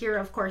likes to hear,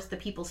 of course, the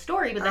people's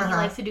story, but then he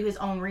likes to do his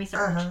own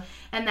research.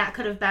 And that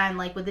could have been,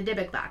 with the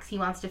Dybbuk box. He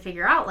wants to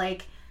figure out,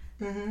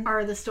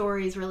 are the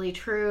stories really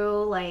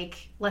true?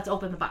 Let's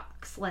open the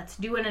box. Let's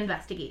do an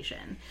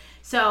investigation.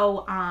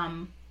 So,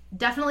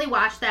 definitely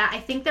watch that.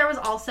 I think there was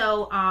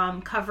also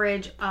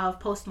coverage of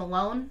Post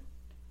Malone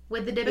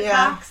with the Dybbuk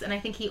box, and I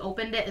think he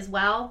opened it as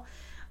well.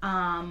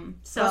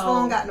 Post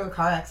Malone got into a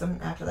car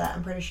accident after that,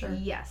 I'm pretty sure.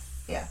 Yes.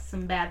 Yeah.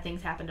 Some bad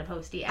things happened to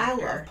Posty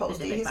after. I love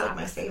Posty. He's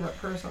my favorite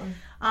person.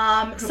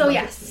 So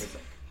yes.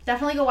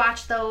 Definitely go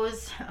watch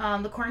those.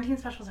 The quarantine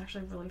special is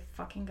actually really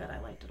fucking good. I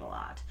liked it a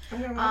lot.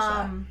 I'm gonna watch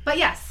that. But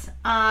yes,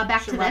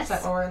 back to this. Watch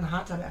that while we're in the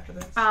hot tub after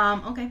this.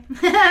 Okay.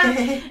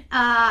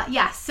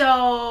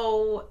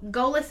 So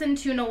go listen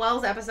to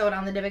Noelle's episode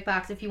on the Dybbuk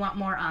box if you want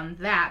more on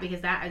that, because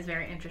that is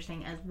very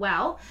interesting as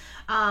well.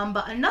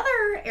 But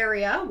another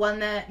area, one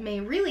that may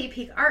really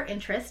pique our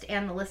interest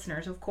and the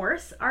listeners, of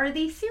course, are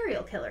the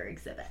serial killer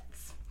exhibits.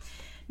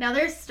 Now,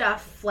 there's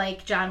stuff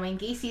like John Wayne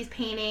Gacy's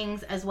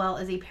paintings, as well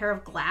as a pair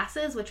of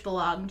glasses, which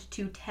belonged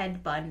to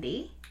Ted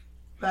Bundy.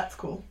 That's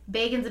cool.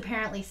 Bagans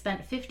apparently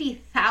spent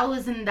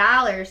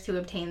 $50,000 to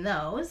obtain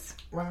those.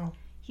 Wow.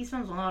 He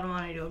spends a lot of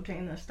money to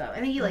obtain this stuff.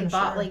 I think he,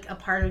 bought, a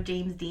part of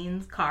James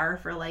Dean's car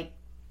for,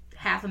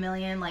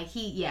 $500,000.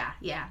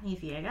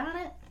 If you got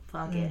it,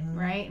 fuck it,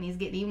 right? And he's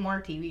getting even more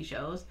TV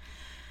shows.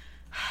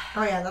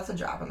 Oh yeah, that's a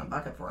drop in the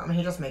bucket for him.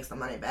 He just makes the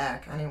money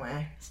back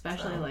anyway.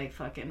 Especially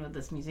fucking with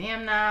this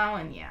museum now,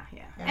 and yeah.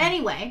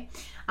 Anyway,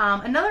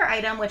 another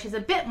item which is a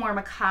bit more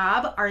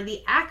macabre are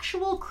the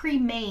actual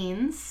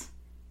cremains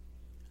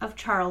of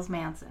Charles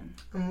Manson.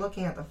 I'm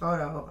looking at the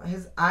photo.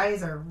 His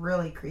eyes are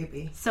really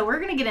creepy. So we're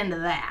going to get into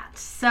that.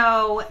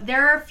 So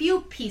there are a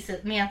few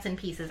Manson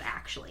pieces,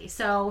 actually.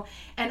 So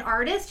an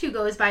artist who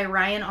goes by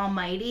Ryan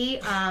Almighty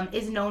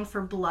is known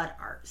for blood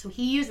art. So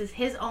he uses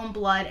his own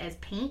blood as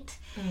paint,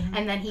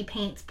 and then he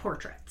paints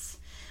portraits.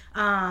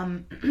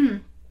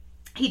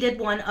 He did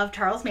one of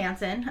Charles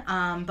Manson,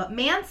 but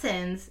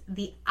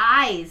the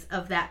eyes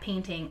of that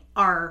painting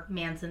are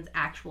Manson's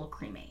actual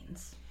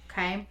cremains.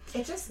 Okay.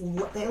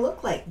 They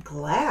look like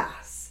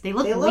glass. They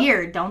look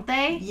weird, don't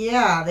they?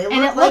 Yeah, they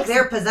look like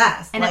they're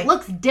possessed. And it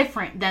looks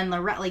different than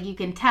you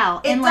can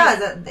tell. It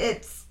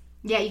does.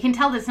 Yeah, you can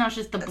tell that it's not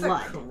just the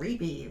blood. It's a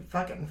creepy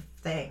fucking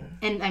thing.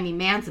 And I mean,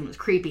 Manson was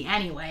creepy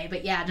anyway,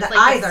 but yeah, just the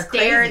eyes the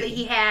stare that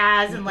he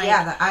has, and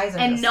the eyes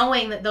are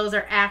knowing that those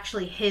are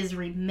actually his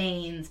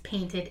remains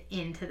painted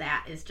into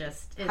that is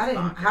just.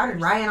 How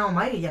did Ryan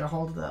Almighty get a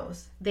hold of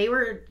those? They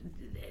were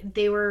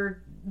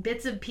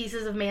bits of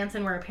pieces of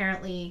Manson were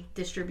apparently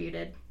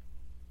distributed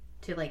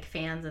to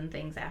fans and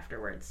things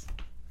afterwards.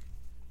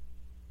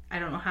 I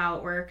don't know how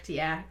it worked,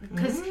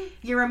 because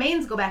your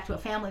remains go back to a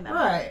family member.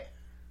 Right.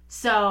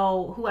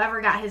 So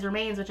whoever got his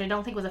remains, which I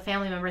don't think was a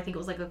family member, I think it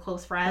was a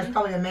close friend. It's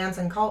probably a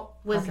Manson cult.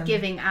 Was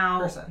giving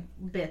out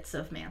bits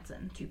of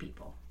Manson to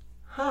people.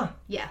 Huh.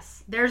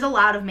 Yes. There's a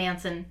lot of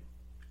Manson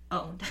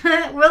owned.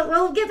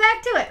 We'll get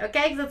back to it,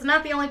 okay? Because it's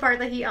not the only part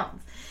that he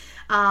owns.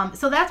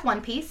 So that's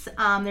one piece.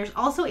 There's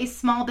also a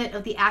small bit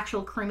of the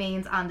actual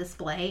cremains on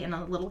display in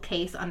a little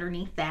case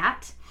underneath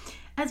that,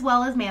 as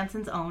well as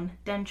Manson's own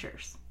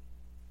dentures.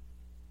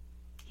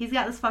 He's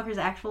got this fucker's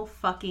actual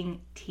fucking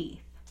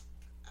teeth.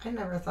 I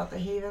never thought that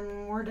he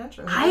even wore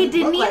dentures. I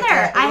didn't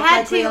either.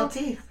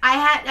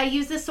 I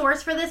used the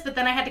source for this, but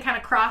then I had to kind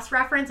of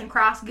cross-reference and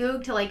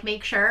cross-goog to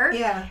make sure.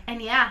 Yeah.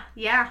 And yeah.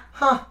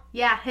 Huh.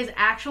 Yeah, his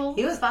actual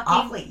he was fucking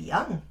awfully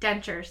young.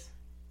 Dentures.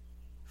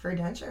 For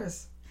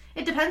dentures.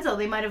 It depends though.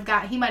 He might have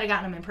gotten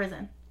them in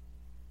prison.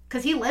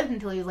 Because he lived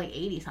until he was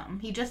 80-something.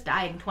 He just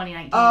died in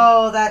 2019.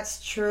 Oh,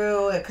 that's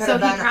true. It could have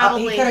been.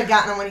 He could have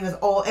gotten him when he was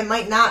old. It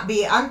might not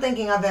be. I'm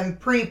thinking of him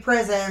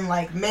pre-prison,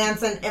 like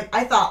Manson.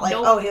 I thought,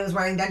 nope. He was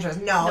wearing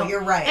dentures. No,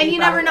 you're right. And you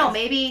never know.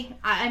 Maybe,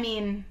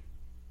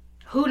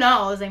 who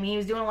knows? I mean, he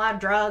was doing a lot of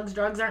drugs.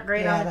 Drugs aren't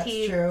great on the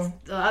teeth. True.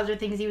 The other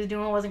things he was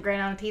doing wasn't great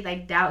on the teeth. I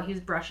doubt he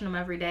was brushing them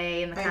every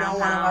day in the compound. I know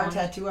one of our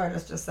tattoo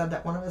artists just said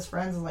that one of his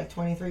friends is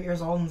 23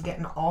 years old and is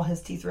getting all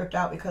his teeth ripped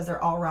out because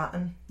they're all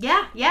rotten.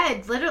 Yeah.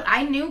 It's literally,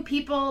 I knew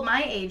people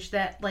my age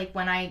that,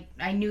 when I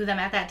knew them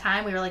at that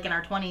time, we were, in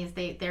our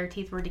 20s, their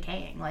teeth were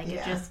decaying.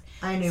 It just...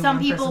 I knew some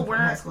one people person weren't,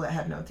 from high school that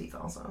had no teeth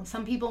also.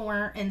 Some people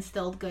weren't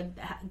instilled good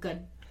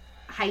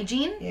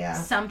hygiene. Yeah.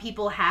 Some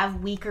people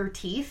have weaker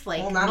teeth,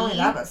 not only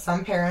that, but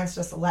some parents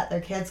just let their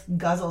kids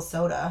guzzle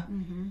soda,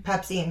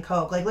 Pepsi and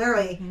Coke.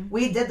 Literally,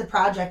 we did the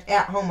project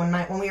at home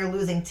when we were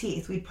losing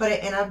teeth. We put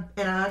it in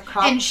a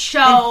cup and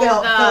fill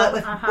it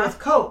with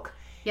Coke.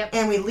 Yep.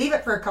 And we leave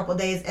it for a couple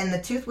days, and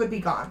the tooth would be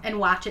gone. And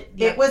watch it.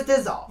 Yep. It was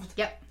dissolved.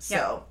 Yep.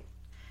 So,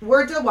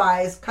 word to the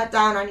wise, cut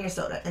down on your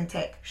soda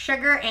intake.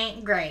 Sugar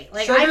ain't great.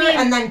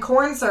 And then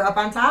corn syrup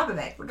on top of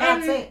it. For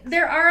God's sake.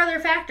 There are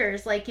other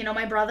factors.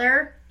 My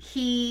brother,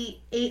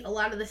 he ate a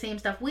lot of the same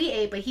stuff we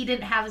ate, but he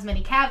didn't have as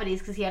many cavities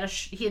because he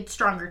had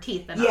stronger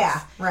teeth than us.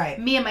 Yeah, right.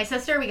 Me and my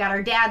sister, we got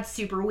our dad's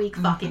super weak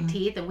fucking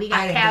teeth, and we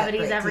got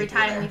cavities every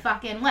time we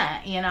fucking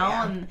went,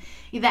 and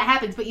that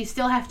happens, but you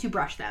still have to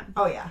brush them.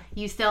 Oh, yeah.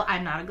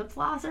 I'm not a good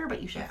flosser, but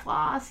you should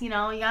floss, you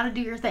gotta do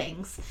your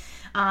things.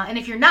 And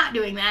if you're not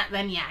doing that,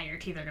 then your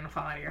teeth are gonna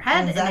fall out of your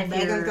head. Zach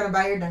Bagan's gonna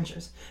buy your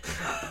dentures.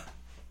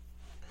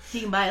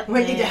 You can buy it.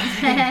 When you die.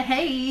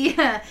 Hey.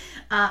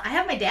 I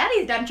have my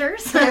daddy's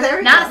dentures. Yeah, there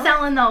we Not go.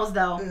 selling those,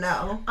 though.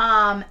 No.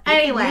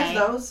 Anyway. You can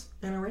use those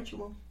in a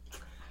ritual.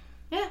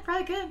 Yeah,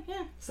 probably could.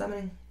 Yeah.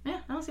 Summoning. Yeah,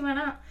 I don't see why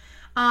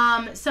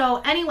not.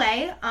 So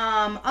anyway,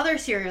 other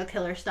serial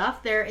killer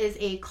stuff. There is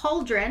a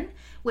cauldron,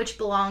 which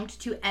belonged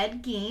to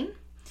Ed Gein.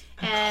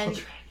 And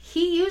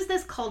he used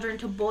this cauldron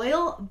to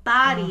boil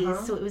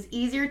bodies so it was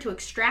easier to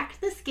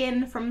extract the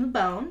skin from the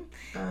bone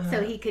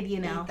so he could,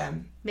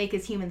 make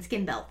his human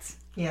skin belts.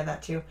 Yeah,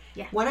 that too.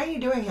 Yeah. When are you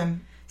doing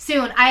him?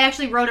 Soon. I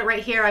actually wrote it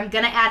right here. I'm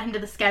going to add him to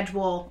the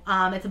schedule.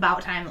 It's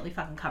about time that we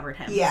fucking covered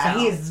him. Yeah,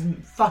 he's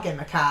fucking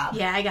macabre.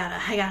 Yeah, I gotta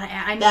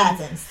add.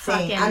 That's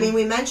insane.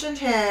 We mentioned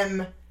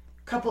him a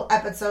couple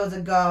episodes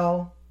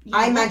ago. Yeah.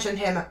 I mentioned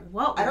him. I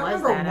don't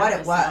remember what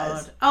it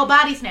was. Oh,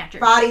 Body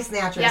Snatchers. Body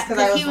Snatchers. Yeah,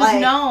 because he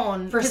was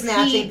known for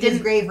snatching his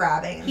grave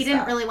robbing. He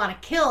didn't really want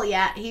to kill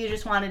yet. He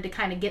just wanted to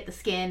kind of get the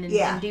skin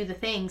and do the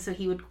thing. So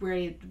he would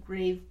grave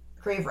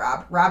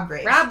rob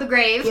graves. Rob the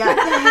grave.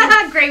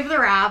 Yeah. Grave the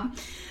rob.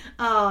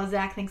 Oh,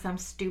 Zach thinks I'm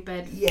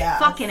stupid. Yeah.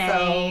 Fucking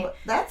A.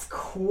 That's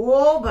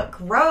cool, but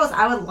gross.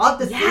 I would love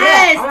to see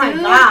it. Oh my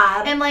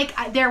God.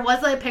 And there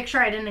was a picture,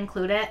 I didn't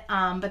include it,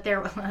 but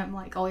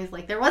I'm always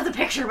there was a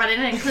picture, but I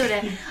didn't include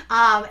it.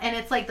 And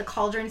it's the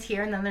cauldron's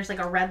here, and then there's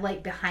a red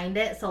light behind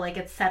it, so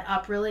it's set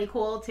up really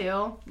cool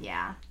too.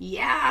 Yeah.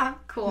 Yeah.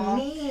 Cool.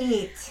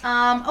 Neat.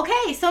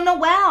 Okay, so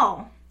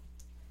Noelle.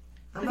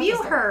 Have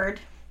you heard?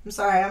 I'm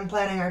sorry, I'm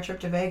planning our trip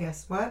to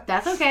Vegas. What?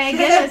 That's okay.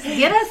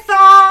 Get a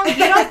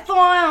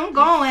song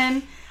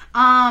going.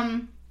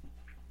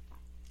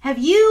 Have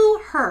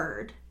you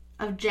heard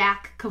of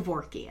Jack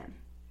Kevorkian?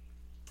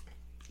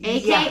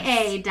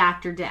 AKA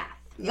Dr. Death.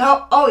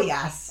 Oh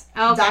yes.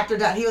 Okay. Dr.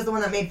 Death. He was the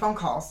one that made phone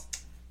calls,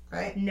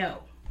 right? No.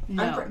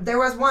 There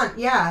was one.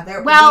 Yeah.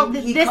 It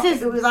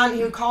was on.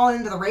 He would call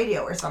into the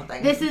radio or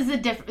something. This is a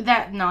different.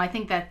 I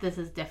think that this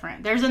is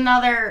different.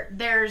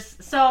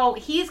 So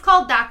he's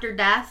called Dr.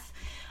 Death.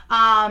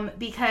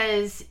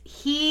 Because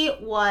he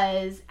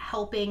was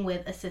helping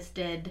with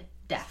assisted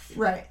death.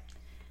 Right.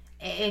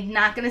 I'm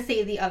not going to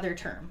say the other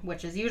term,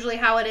 which is usually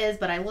how it is,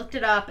 but I looked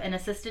it up, and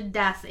assisted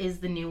death is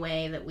the new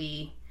way that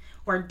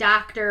or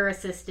doctor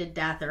assisted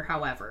death, or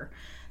however.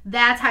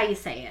 That's how you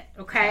say it,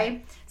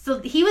 okay? So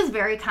he was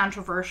very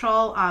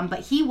controversial, but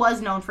he was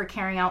known for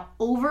carrying out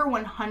over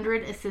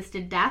 100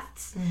 assisted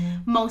deaths,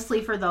 mostly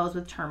for those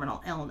with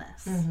terminal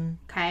illness,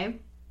 okay?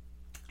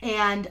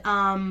 And,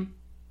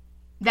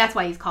 that's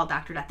why he's called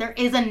Dr. Death. There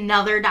is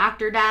another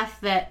Dr. Death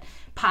that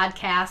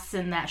podcasts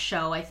and that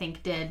show, I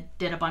think, did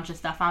a bunch of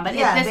stuff on. But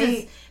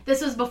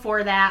this was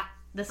before that.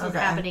 This was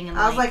happening in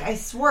I was I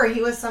swore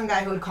he was some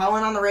guy who would call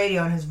in on the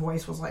radio and his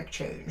voice was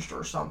changed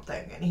or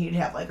something. And he'd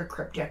have a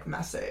cryptic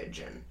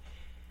message.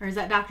 Or is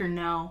that Dr.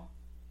 No?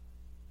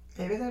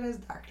 Maybe that is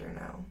Dr.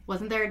 No.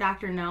 Wasn't there a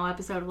Dr. No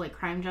episode of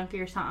Crime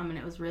Junkie or something and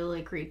it was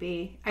really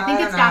creepy? I think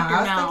it's Dr. No.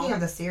 I was thinking of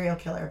the Serial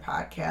Killer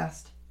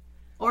podcast.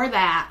 Or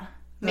that.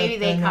 Maybe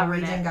they covered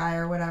Norwegian it. Guy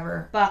or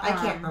whatever. But I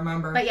can't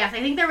remember. But yes, I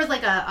think there was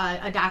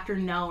a Dr.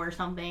 No or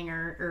something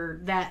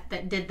or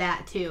that did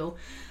that too.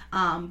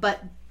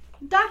 But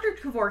Dr.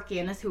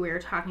 Kevorkian is who we were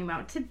talking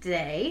about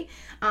today.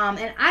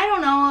 And I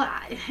don't know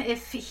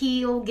if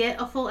he'll get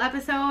a full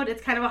episode.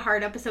 It's kind of a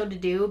hard episode to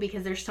do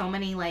because there's so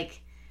many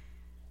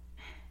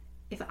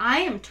if I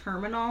am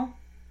terminal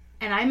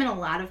and I'm in a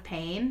lot of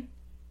pain,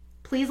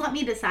 please let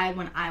me decide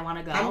when I want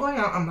to go. I'm going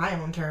out on my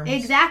own terms.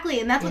 Exactly,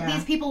 and that's what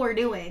these people were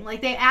doing.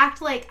 They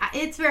act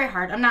it's very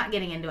hard. I'm not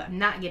getting into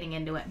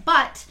it.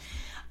 But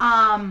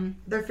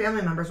their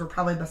family members were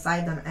probably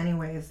beside them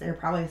anyways. They're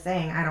probably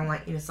saying, I don't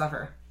want you to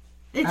suffer.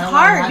 It's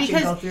hard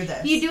because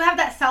you do have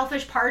that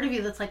selfish part of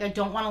you that's I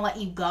don't want to let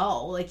you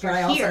go. You're here.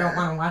 I also don't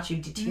want to watch you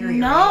deteriorate.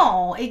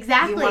 No,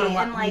 exactly. You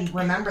want to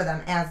remember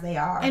them as they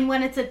are. And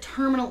when it's a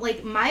terminal,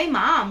 my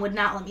mom would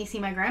not let me see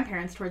my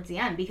grandparents towards the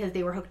end because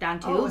they were hooked on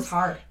tubes. Oh, it was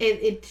hard.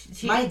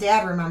 My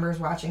dad remembers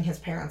watching his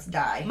parents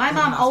die. My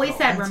mom always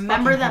said,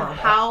 remember them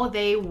how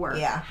they were.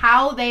 Yeah.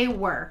 How they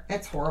were.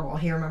 It's horrible.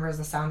 He remembers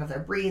the sound of their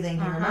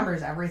breathing. He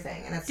remembers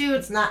everything. And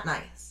it's not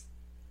nice.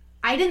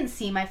 I didn't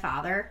see my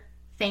father.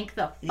 Thank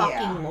the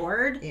fucking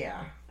Lord.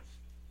 Yeah.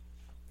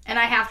 And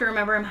I have to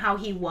remember him how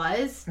he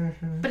was.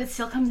 Mm-hmm. But it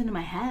still comes into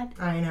my head.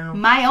 I know.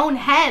 My own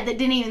head that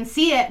didn't even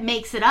see it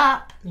makes it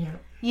up.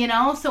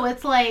 Yeah. So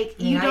it's I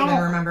even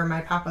remember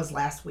my papa's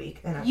last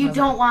week. And you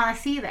don't want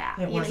to see that.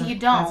 You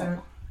don't.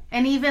 Wasn't.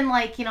 And even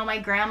my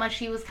grandma,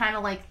 she was kind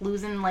of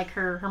losing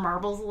her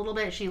marbles a little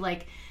bit. She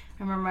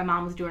I remember my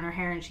mom was doing her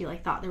hair and she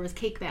like thought there was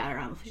cake batter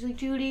on. She's like,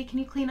 Judy, can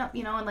you clean up?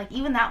 You know, and like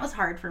even that was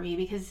hard for me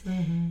because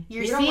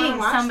you're seeing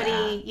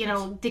somebody, you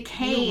know,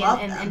 decay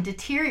and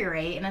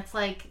deteriorate, and it's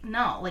like,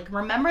 no, like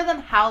remember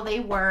them how they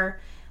were.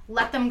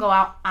 Let them go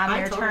out on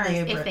their terms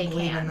if they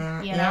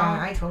can. You know?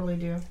 Yeah, I totally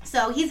do.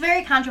 So he's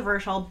very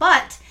controversial,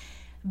 but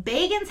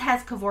Bagans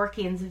has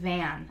Kevorkian's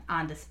van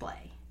on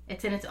display.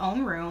 It's in its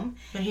own room.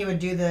 And he would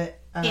do the...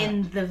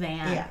 in the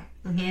van. Yeah.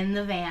 In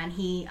the van,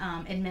 he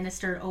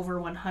administered over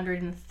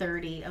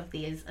 130 of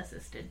these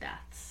assisted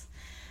deaths.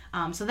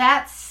 So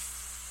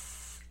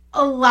that's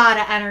a lot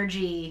of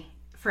energy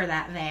for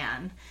that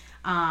van.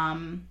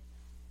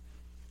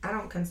 I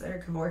don't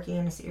consider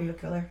Kevorkian a serial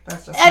killer.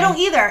 That's just I don't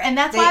either, and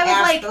that's why I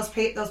was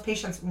like... Those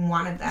patients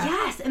wanted that.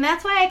 Yes, and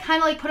that's why I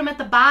kind of like put him at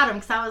the bottom,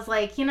 because I was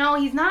like, you know,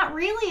 he's not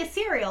really a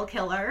serial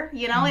killer.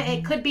 You know,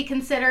 it could be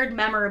considered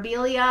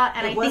memorabilia,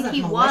 and I think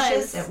he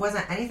was. It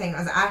wasn't anything. It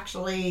was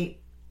actually...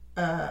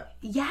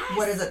 yes.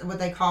 What is it? What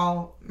they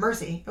call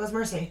mercy? It was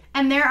mercy.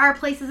 And there are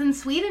places in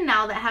Sweden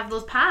now that have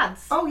those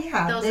pods. Oh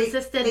yeah, those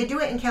assisted. They do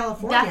it in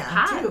California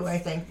too. I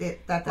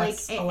think that's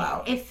like,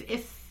 allowed.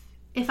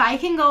 If I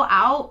can go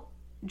out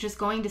just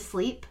going to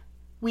sleep,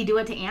 we do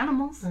it to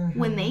animals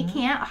when they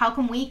can't. How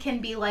come we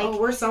can be like?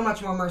 Oh, we're so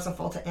much more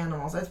merciful to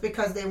animals. It's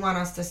because they want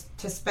us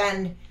to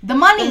spend the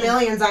money, the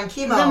millions on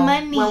chemo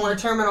when we're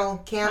terminal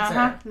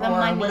cancer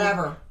or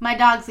whatever. My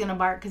dog's gonna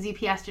bark because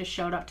UPS just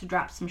showed up to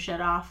drop some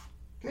shit off.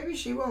 Maybe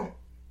she won't.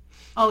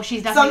 Oh,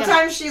 she's definitely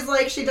sometimes she's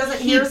like, she doesn't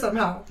hear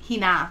somehow. He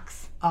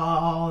knocks.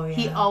 Oh, yeah.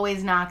 He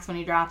always knocks when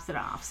he drops it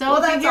off.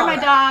 So if you hear my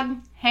dog,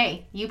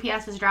 hey,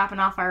 UPS is dropping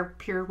off our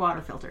pure water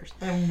filters.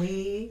 And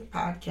we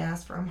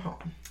podcast from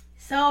home.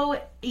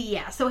 So,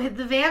 yeah. So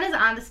the van is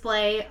on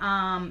display.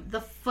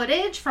 The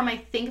footage from, I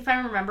think if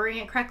I'm remembering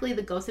it correctly,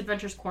 the Ghost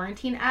Adventures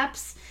Quarantine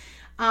eps,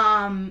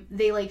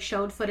 they like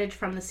showed footage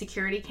from the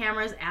security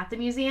cameras at the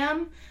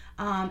museum.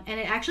 And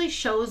it actually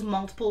shows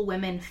multiple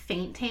women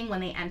fainting when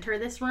they enter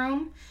this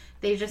room.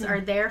 They just are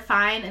there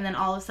fine, and then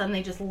all of a sudden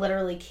they just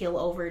literally keel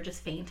over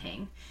just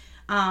fainting.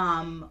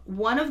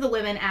 One of the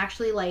women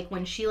actually, like,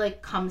 when she,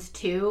 like, comes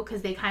to,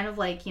 because they kind of,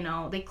 like, you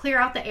know, they clear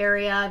out the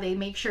area, they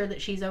make sure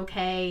that she's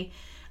okay,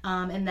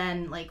 and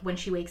then, like, when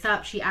she wakes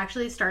up, she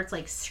actually starts,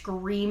 like,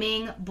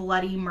 screaming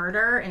bloody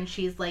murder, and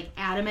she's, like,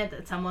 adamant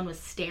that someone was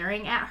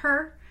staring at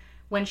her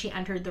when she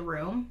entered the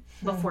room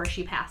before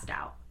she passed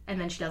out. And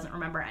then she doesn't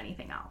remember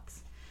anything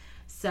else.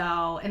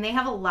 So, and they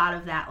have a lot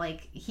of that.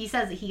 Like, he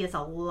says that he gets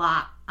a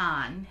lot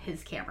on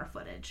his camera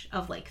footage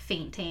of, like,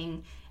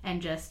 fainting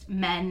and just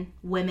men,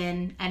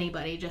 women,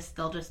 anybody.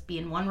 They'll just be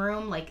in one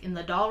room, like in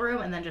the doll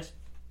room, and then just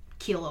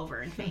keel over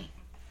and faint.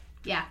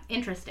 Yeah,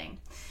 interesting.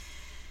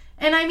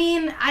 And I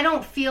mean, I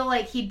don't feel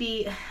like he'd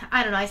be,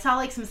 I don't know, I saw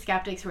like some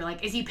skeptics who were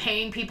like, is he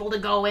paying people to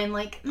go in?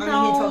 Like, no. I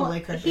mean, he totally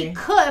could be. He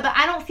could, but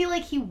I don't feel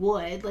like he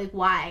would. Like,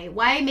 why?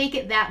 Why make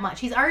it that much?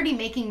 He's already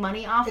making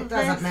money off of this.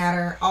 It doesn't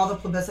matter. All the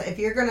publicity. If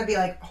you're going to be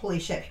like, holy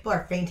shit, people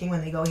are fainting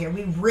when they go here,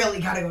 we really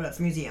got to go to this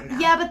museum now.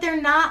 Yeah, but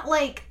they're not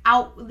like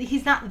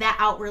he's not that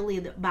outwardly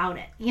about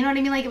it. You know what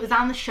I mean? Like, it was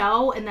on the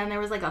show, and then there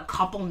was like a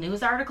couple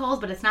news articles,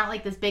 but it's not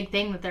like this big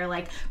thing that they're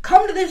like,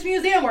 come to this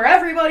museum where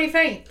everybody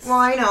faints. Well,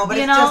 I know, but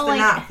it's just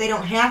enough. They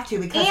don't have to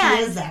because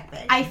he is that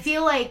big. I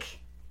feel like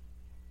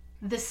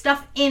the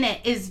stuff in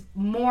it is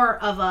more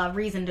of a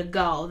reason to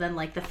go than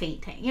like the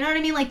fainting. You know what I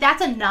mean? Like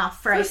that's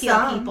enough for I feel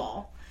some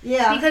people.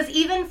 Yeah. Because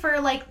even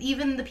for like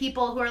even the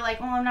people who are like,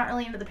 oh, I'm not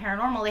really into the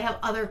paranormal, they have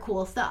other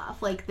cool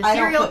stuff like the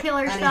serial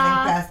killer stuff.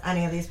 I don't past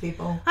any of these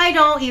people. I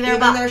don't either.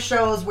 Even their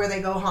shows where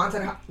they go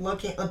haunted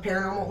looking at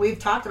paranormal. We've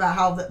talked about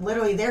how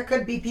literally there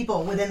could be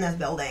people within this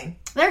building.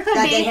 There could be.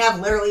 That they have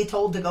literally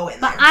told to go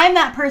in there. But I'm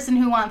that person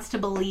who wants to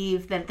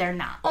believe that they're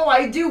not. Oh,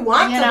 I do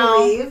want to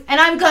believe.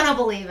 And I'm gonna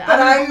believe it. But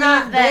I'm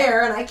not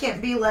there, and I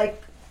can't be like,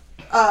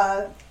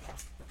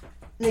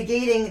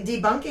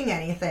 debunking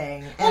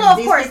anything. And well,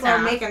 no, of course people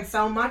are making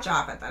so much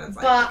off it that it's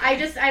like... But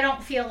I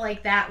don't feel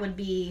like that would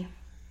be,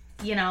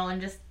 you know, and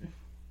just...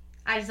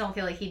 I just don't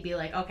feel like he'd be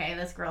like, okay,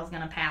 this girl's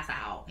gonna pass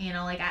out. You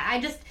know, like,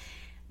 I just...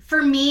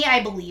 For me,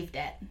 I believed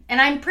it.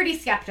 And I'm pretty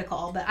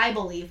skeptical, but I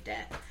believed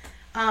it.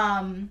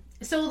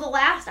 So the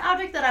last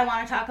object that I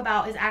want to talk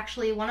about is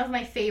actually one of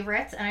my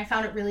favorites, and I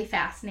found it really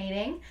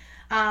fascinating.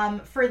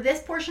 For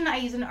this portion, I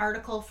use an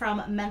article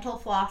from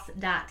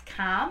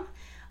mentalfloss.com.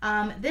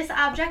 This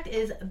object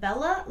is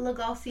Bela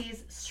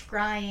Lugosi's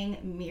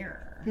scrying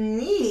mirror.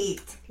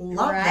 Neat.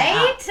 Love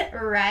that.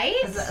 Right?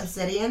 Is it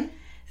obsidian?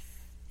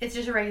 It's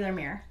just a regular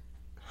mirror.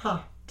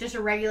 Huh. Just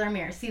a regular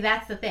mirror. See,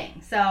 that's the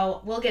thing.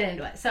 So we'll get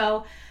into it.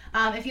 So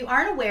if you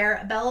aren't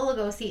aware, Bela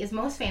Lugosi is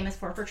most famous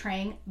for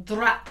portraying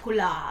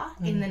Dracula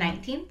in the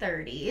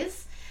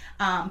 1930s.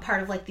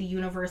 Part of like the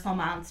Universal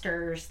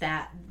monsters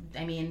that,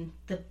 I mean,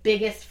 the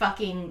biggest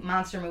fucking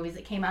monster movies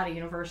that came out of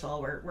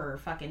Universal were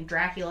fucking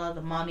Dracula,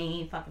 The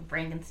Mummy, fucking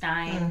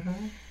Frankenstein.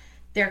 Mm-hmm.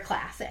 They're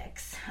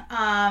classics.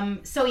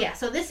 So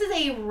this is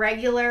a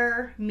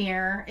regular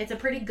mirror. It's a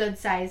pretty good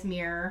size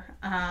mirror,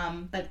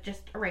 but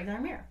just a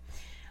regular mirror.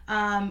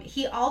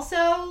 He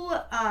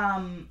also,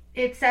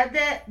 it said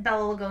that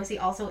Bela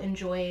Lugosi also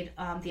enjoyed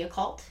the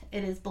occult.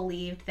 It is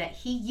believed that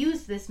he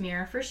used this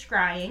mirror for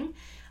scrying,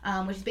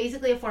 which is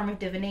basically a form of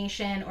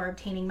divination or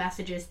obtaining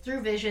messages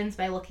through visions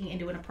by looking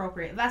into an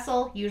appropriate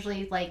vessel,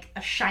 usually like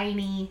a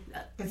shiny...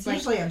 It's like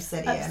usually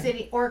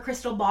obsidian. Or a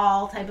crystal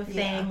ball type of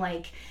thing,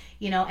 like,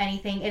 you know,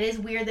 anything. It is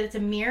weird that it's a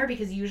mirror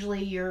because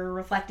usually you're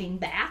reflecting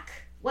back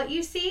what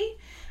you see,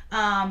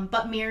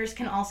 but mirrors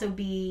can also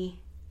be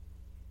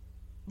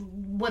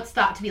what's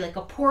thought to be like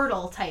a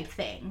portal type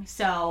thing,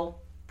 so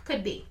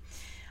could be.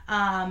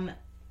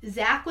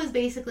 Zach was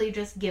basically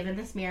just given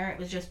this mirror. It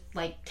was just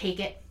like,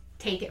 take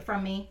it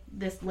from me.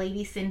 This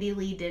lady Cindy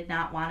Lee did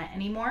not want it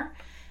anymore.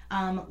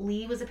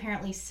 Lee was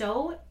apparently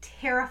so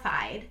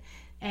terrified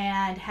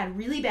and had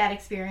really bad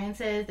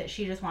experiences that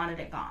she just wanted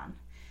it gone.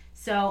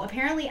 So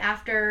apparently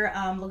after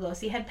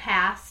Lugosi had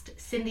passed,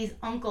 Cindy's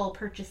uncle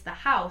purchased the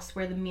house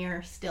where the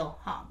mirror still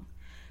hung.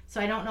 So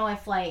I don't know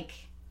if like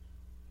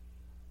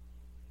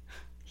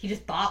he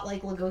just bought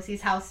like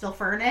Lugosi's house still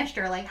furnished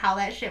or like how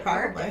that shit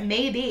worked.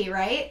 Maybe,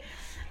 right?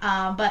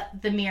 But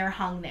the mirror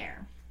hung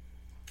there.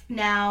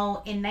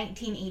 Now, in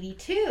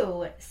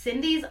 1982,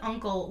 Cindy's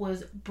uncle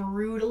was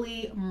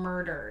brutally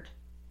murdered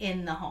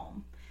in the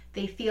home.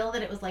 They feel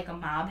that it was like a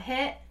mob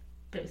hit,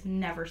 but it was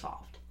never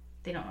solved.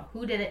 They don't know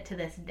who did it to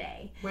this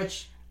day.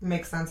 Which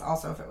makes sense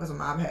also if it was a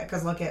mob hit,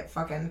 because look at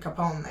fucking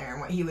Capone there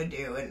and what he would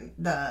do and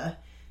the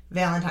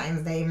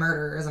Valentine's Day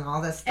murders and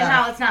all this stuff. And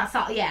how it's not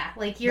solved. Yeah,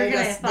 like you're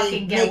going to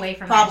fucking get away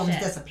from problems that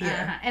shit.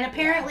 Disappear. And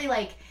apparently,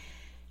 like,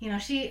 you know,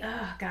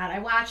 I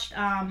watched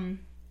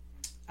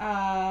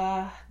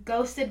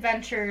Ghost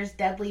Adventures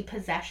Deadly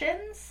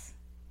Possessions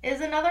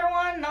is another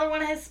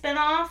one of his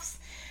spin-offs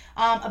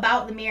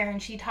about the mirror,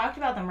 and she talked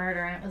about the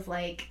murder, and it was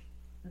like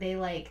they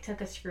like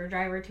took a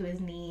screwdriver to his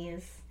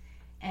knees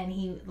and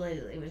it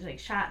was like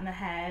shot in the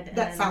head.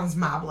 That sounds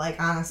mob-like,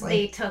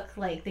 honestly.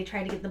 They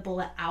tried to get the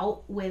bullet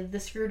out with the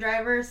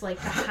screwdrivers,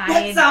 like to hide.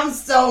 That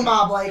sounds so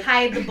mob-like.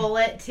 Hide the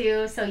bullet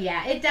too. So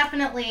yeah, it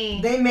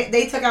definitely.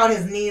 They took out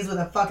his knees with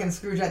a fucking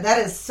screwdriver. That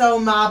is so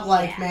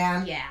mob-like,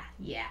 man.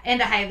 Yeah, and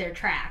to hide their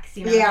tracks,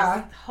 you know.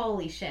 Yeah.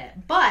 Holy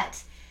shit!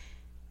 But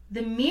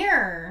the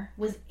mirror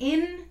was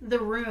in the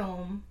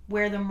room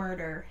where the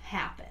murder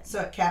happened. So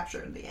it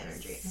captured the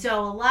energy.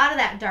 So a lot of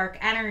that dark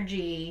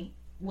energy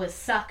was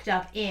sucked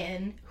up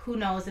in. Who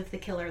knows if the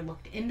killer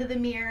looked into the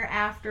mirror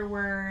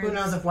afterwards? Who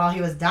knows if while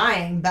he was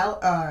dying,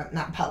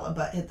 not Bella,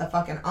 but hit the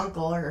fucking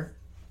uncle or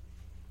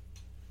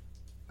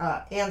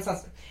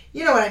ancestor.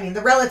 You know what I mean?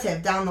 The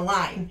relative down the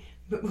line.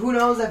 Who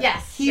knows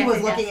if he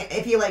was looking at,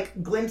 if he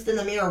like glimpsed in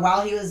the mirror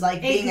while he was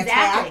like being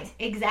attacked.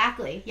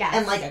 Exactly. Yes.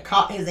 And like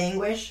caught his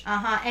anguish.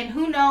 And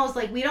who knows?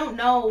 Like we don't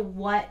know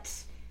what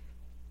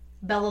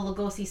Bela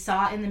Lugosi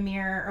saw in the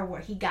mirror or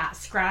what he got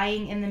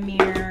scrying in the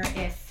mirror.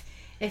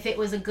 If it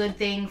was a good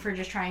thing for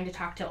just trying to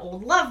talk to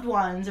old loved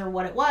ones or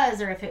what it was,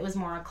 or if it was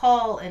more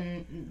occult,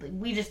 and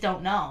we just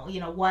don't know, you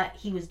know, what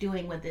he was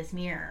doing with this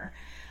mirror.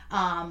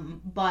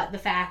 But the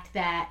fact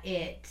that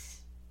it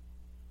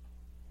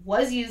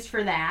was used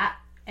for that,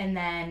 and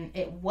then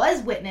it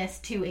was witness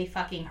to a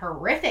fucking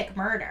horrific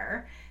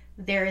murder,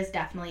 there is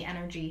definitely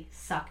energy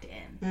sucked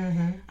in.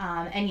 Mm-hmm.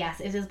 And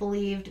yes, it is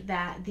believed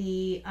that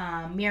the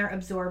mirror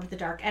absorbed the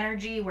dark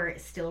energy where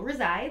it still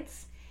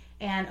resides.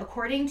 And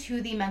according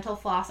to the Mental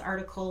Floss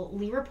article,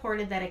 Lee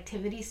reported that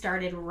activity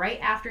started right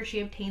after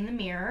she obtained the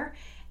mirror,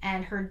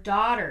 and her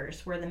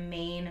daughters were the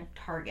main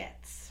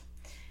targets.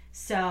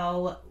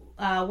 So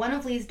one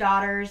of Lee's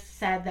daughters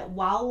said that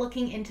while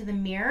looking into the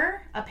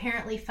mirror,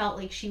 apparently felt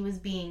like she was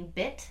being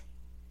bit,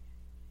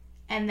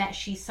 and that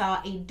she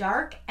saw a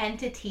dark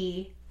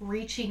entity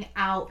reaching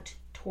out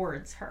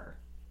towards her.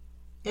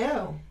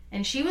 Ew.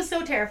 And she was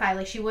so terrified,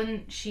 like she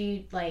wouldn't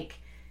stay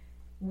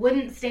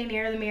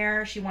near the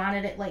mirror. She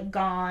wanted it like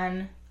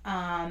gone.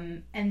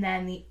 And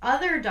then the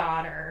other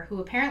daughter, who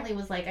apparently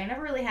was like, I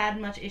never really had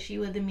much issue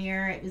with the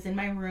mirror. It was in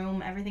my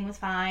room. Everything was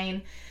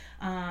fine.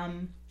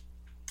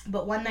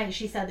 But one night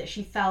she said that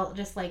she felt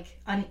just like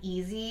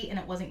uneasy and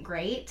it wasn't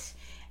great.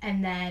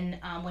 And then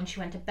when she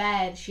went to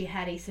bed, she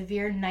had a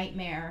severe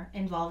nightmare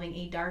involving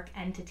a dark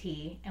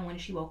entity. And when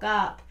she woke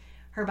up,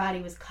 her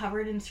body was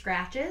covered in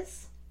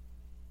scratches.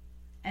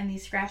 And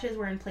these scratches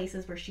were in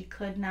places where she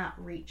could not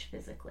reach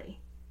physically.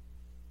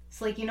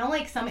 So, like, you know,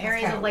 like some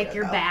areas of like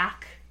your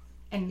back,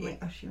 and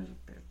like she was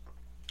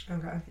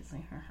okay.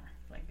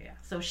 Like yeah.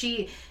 So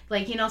she,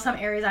 like, you know, some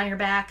areas on your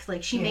back,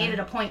 like she made it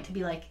a point to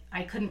be like,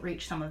 I couldn't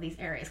reach some of these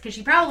areas because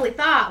she probably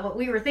thought what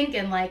we were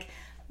thinking, like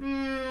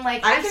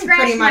I can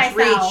pretty much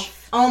reach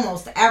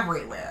almost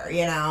everywhere,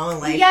 you know.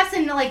 Like yes,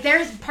 and like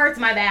there's parts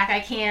of my back I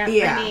can't.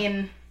 Yeah. I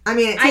mean,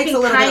 it takes a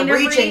little bit of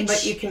reaching,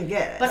 but you can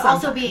get it. But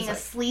also being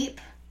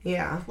asleep.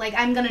 Yeah. Like,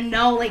 I'm gonna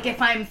know, like,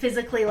 if I'm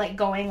physically, like,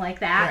 going like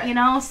that, right. You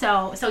know?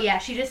 So yeah,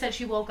 she just said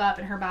she woke up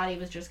and her body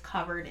was just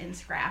covered in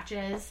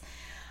scratches.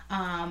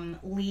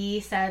 Lee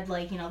said,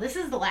 like, you know, this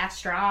is the last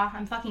straw.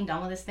 I'm fucking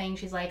done with this thing.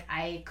 She's like,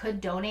 I could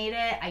donate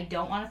it. I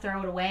don't want to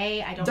throw it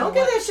away. Don't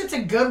give that shit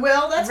to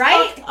Goodwill. That's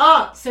right? Fucked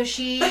up. So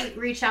she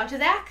reached out to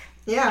Zach.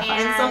 Yeah,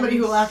 find somebody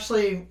who will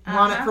actually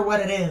want it for what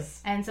it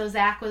is. And so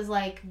Zach was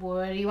like,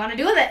 what do you want to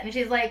do with it? And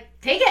she's like,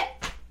 take it.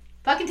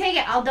 Fucking take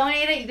it. I'll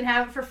donate it. You can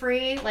have it for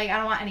free. Like, I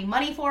don't want any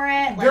money for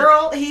it. Like,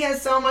 girl, he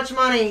has so much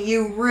money.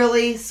 You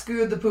really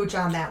screwed the pooch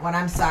on that one.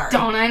 I'm sorry.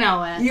 Don't I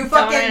know it. You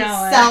fucking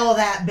sell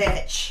that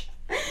bitch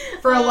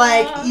for,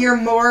 like, your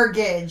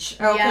mortgage,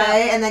 okay?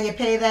 Yep. And then you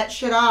pay that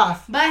shit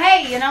off. But,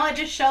 hey, you know, it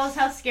just shows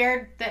how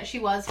scared that she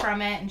was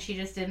from it, and she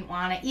just didn't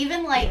want it.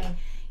 Even, like,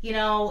 you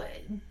know,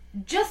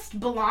 just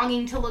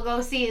belonging to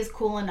Lugosi is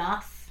cool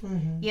enough,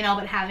 you know,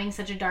 but having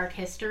such a dark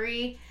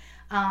history.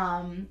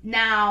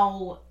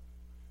 Now,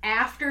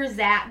 after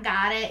Zach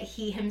got it,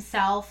 he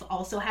himself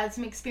also had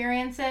some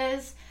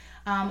experiences.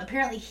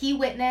 Apparently he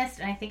witnessed,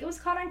 and I think it was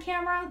caught on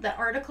camera. The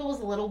article was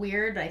a little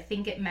weird, but I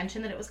think it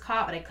mentioned that it was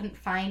caught, but I couldn't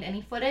find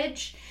any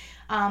footage.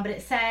 But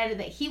it said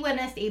that he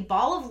witnessed a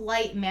ball of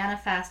light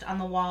manifest on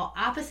the wall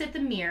opposite the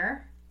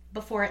mirror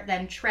before it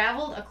then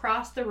traveled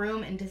across the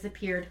room and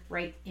disappeared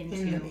right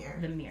into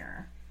the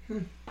mirror.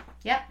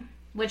 Yep.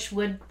 Which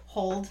would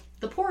hold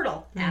the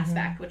portal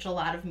aspect, which a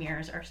lot of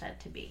mirrors are said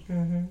to be.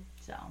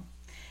 So,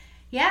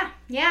 yeah.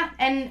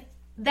 And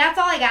that's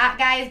all I got,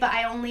 guys, but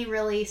I only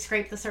really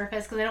scraped the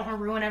surface because I don't want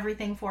to ruin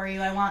everything for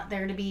you. I want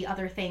there to be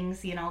other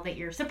things, you know, that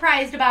you're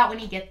surprised about when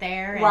you get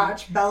there. And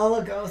watch,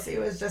 Bela Lugosi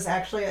was just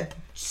actually a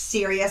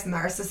serious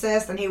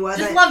narcissist, and he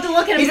wasn't... Just loved to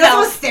look at himself. He just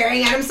was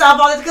staring at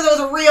himself all this because it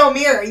was a real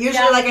mirror.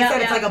 Usually, like I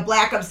said, it's like a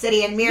black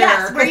obsidian mirror.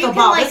 Yes, where you can,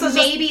 like,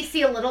 maybe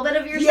see a little bit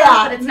of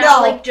yourself, but it's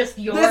not, like, just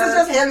yours. This is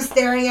just him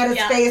staring at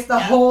his face the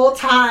whole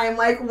time.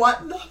 Like,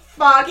 what the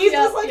fuck? He's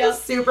just like a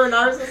super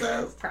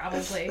narcissist.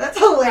 Probably. That's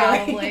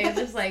hilarious. Probably.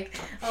 Just like,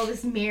 oh,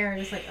 this mirror.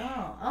 Just like,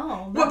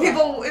 oh. What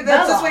people,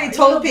 that's just what he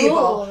told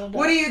people.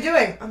 What are you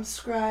doing? I'm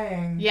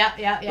scrying. Yeah.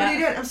 What are you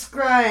doing? I'm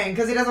scrying.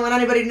 Because he doesn't want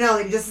anybody to know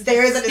that he just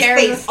stares at his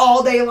face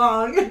all day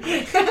long. You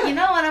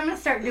know what? I'm going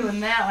to start doing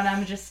that when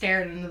I'm just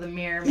staring into the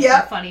mirror making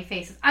funny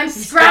faces. I'm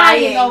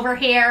scrying over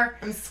here.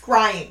 I'm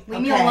scrying.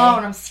 Leave me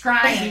alone. I'm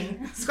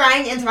scrying.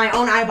 Scrying into my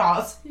own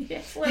eyeballs.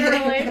 Yes,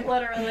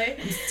 literally.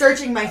 I'm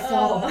searching my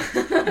soul.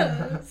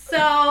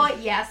 So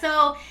that's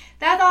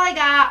all I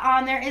got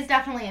on. There is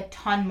definitely a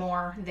ton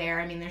more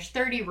there. I mean, there's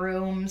 30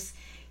 rooms.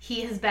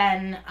 He has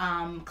been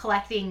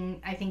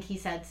collecting, I think he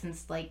said,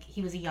 since, like,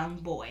 he was a young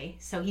boy.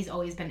 So he's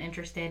always been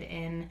interested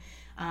in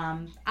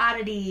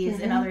oddities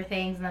and other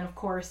things. And then, of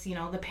course, you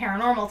know, the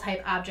paranormal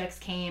type objects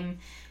came.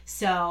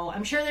 So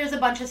I'm sure there's a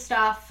bunch of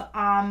stuff, but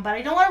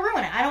I don't want to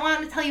ruin it. I don't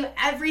want to tell you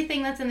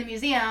everything that's in the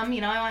museum.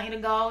 You know, I want you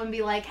to go and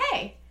be like,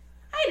 hey,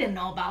 I didn't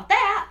know about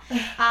that,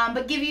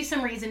 but give you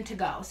some reason to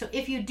go. So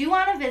if you do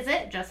want to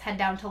visit, just head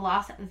down to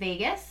Las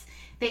Vegas.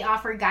 They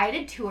offer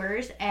guided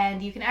tours,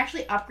 and you can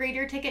actually upgrade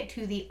your ticket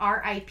to the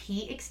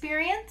RIP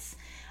experience.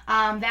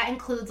 That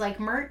includes, like,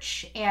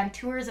 merch and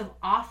tours of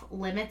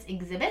off-limits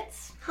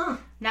exhibits.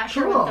 Not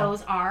sure what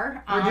those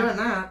are. We're doing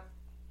that.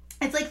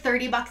 It's like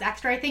 $30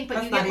 extra, I think, but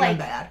that's you get,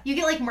 like, you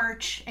get, like,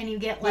 merch, and you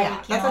get,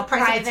 like, you know, a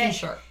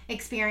private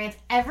experience.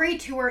 Every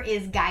tour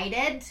is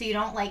guided, so you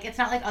don't, like, it's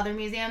not like other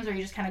museums where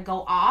you just kind of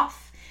go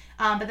off,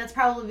 but that's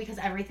probably because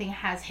everything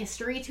has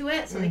history to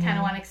it, so they kind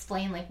of want to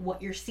explain, like,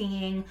 what you're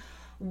seeing,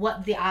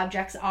 what the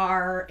objects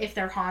are, if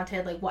they're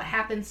haunted, like, what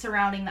happens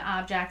surrounding the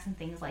objects, and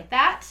things like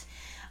that.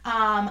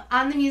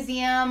 On the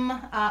museum,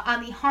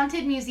 on the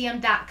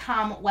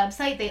hauntedmuseum.com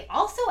website, they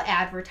also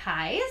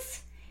advertise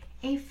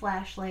a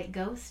flashlight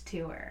ghost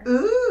tour.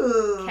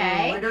 Ooh.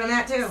 Okay. We're doing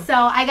that too. So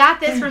I got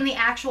this from the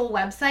actual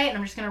website, and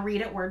I'm just going to read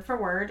it word for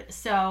word.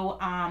 So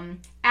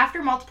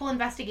after multiple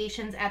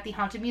investigations at the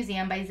Haunted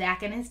Museum by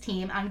Zach and his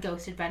team on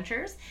ghost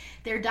adventures,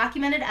 their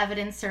documented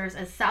evidence serves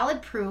as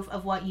solid proof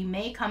of what you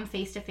may come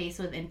face to face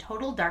with in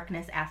total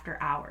darkness after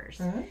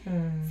hours.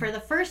 For the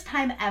first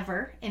time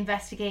ever,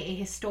 investigate a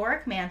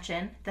historic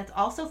mansion that's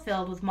also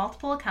filled with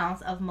multiple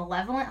accounts of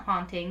malevolent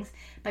hauntings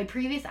by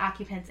previous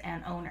occupants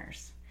and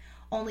owners.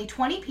 Only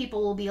 20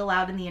 people will be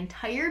allowed in the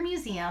entire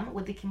museum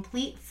with the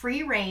complete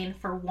free reign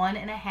for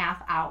 1.5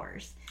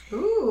 hours.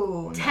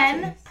 Ooh,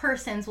 10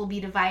 persons will be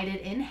divided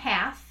in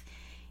half,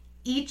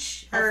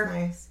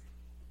 nice.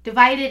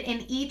 Divided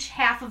in each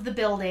half of the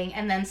building,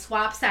 and then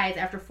swap sides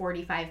after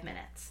 45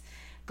 minutes.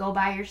 Go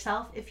by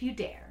yourself if you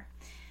dare.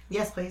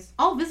 Yes, please.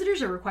 All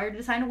visitors are required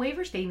to sign a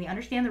waiver stating they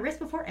understand the risk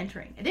before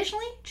entering.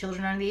 Additionally,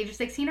 children under the age of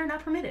 16 are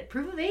not permitted.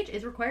 Proof of age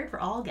is required for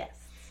all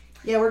guests.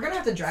 Yeah, we're going to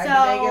have to drive to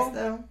Vegas,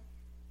 though.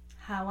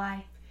 How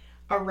I?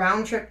 A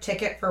round trip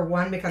ticket for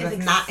one because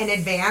it's not in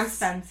advance.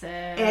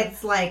 Expensive.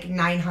 It's like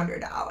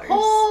 $900.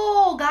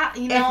 Oh God!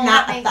 You know, if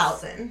not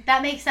 $1,000.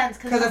 That makes sense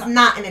because it's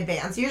not in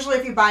advance. Usually,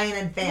 if you buy in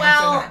advance, they're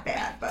not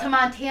bad. But to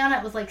Montana,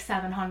 it was like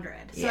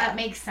 $700, so that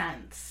makes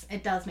sense.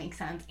 It does make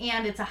sense,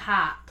 and it's a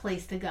hot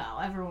place to go.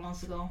 Everyone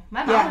wants to go.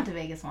 My mom went to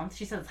Vegas once.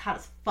 She said it's hot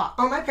as fuck.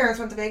 Oh, my parents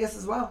went to Vegas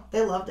as well.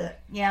 They loved it.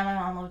 Yeah, my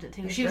mom loved it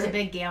too. She was a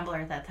big gambler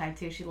at that time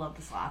too. She loved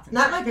the slots. And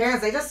not my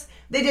parents.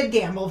 They did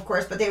gamble, of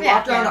course, but they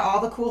walked around to all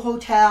the cool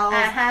hotels.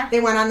 They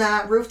went on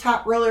the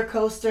rooftop roller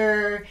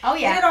coaster. Oh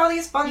yeah, they did all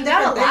these fun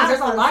different things. There's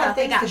a lot of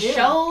things to do. They got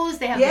shows.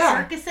 They have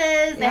the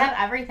circuses. They have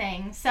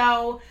everything.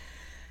 So,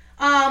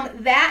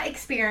 That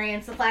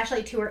experience, the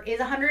flashlight tour, is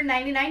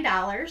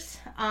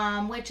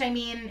 $199. Which, I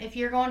mean, if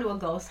you're going to a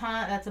ghost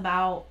hunt,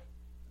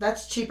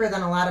 that's cheaper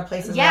than a lot of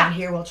places around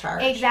here will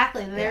charge.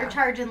 Exactly. They're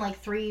charging like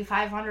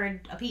 $500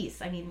 a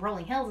piece. I mean,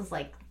 Rolling Hills is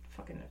like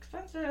fucking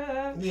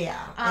expensive.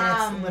 Yeah.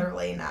 And it's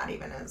literally not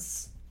even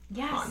as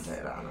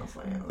haunted,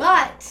 honestly.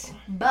 But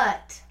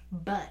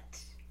if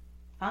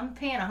I'm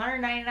paying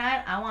 $199,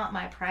 I want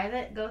my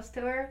private ghost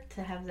tour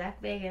to have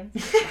Zach Bagans.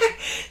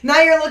 Now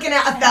you're looking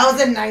at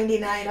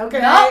 $1,099,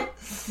 okay?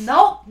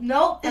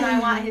 Nope. And I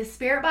want his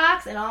spirit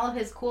box and all of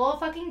his cool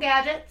fucking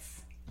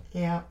gadgets.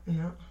 Yeah.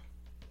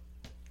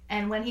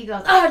 And when he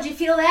goes, oh, did you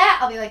feel that?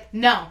 I'll be like,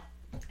 no,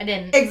 I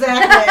didn't.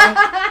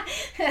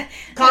 Exactly.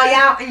 Call you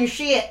out on your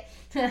shit.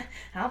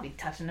 I'll be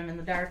touching him in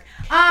the dark.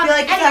 You're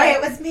like, sorry,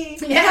 it was me.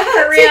 Yeah,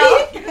 for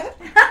real.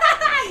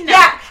 No.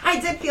 Yeah,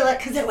 I did feel it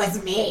because it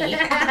was me.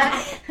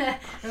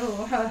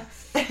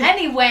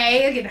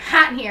 Anyway, it's getting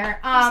hot in here.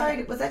 I'm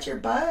sorry, was that your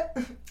butt?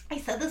 I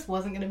said this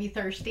wasn't going to be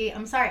thirsty.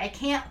 I'm sorry. I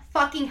can't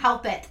fucking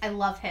help it. I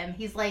love him.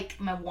 He's like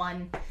my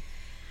one.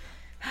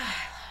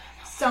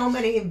 So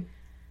many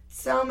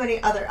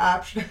other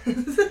options.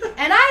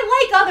 And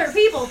I like other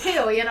people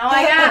too, you know.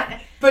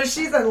 But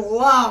she's in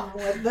love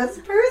with this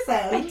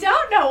person. I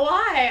don't know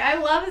why. I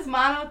love his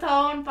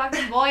monotone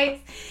fucking voice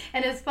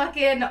and his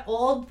fucking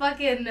old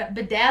fucking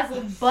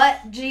bedazzled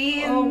butt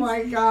jeans. Oh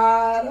my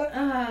god.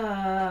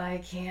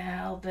 I can't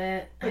help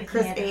it. Like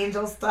Chris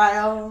Angel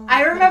style.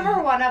 I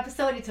remember one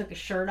episode he took his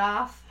shirt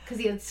off because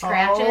he had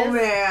scratches. Oh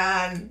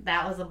man.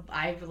 That was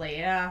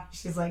yeah.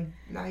 She's like,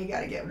 now you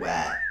gotta get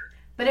wet.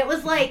 But it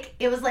was like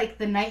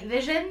the night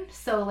vision,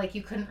 so like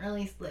you couldn't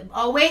really sleep.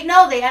 Oh wait,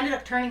 no, they ended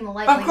up turning the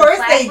light. Of course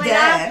they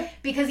did,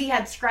 because he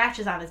had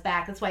scratches on his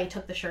back. That's why he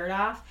took the shirt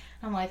off.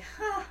 I'm like,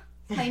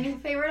 it's my new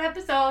favorite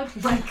episode. Oh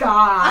my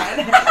god.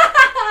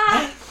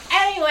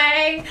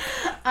 Anyway,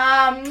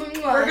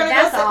 we're gonna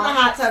go sit in the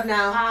hot tub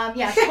now.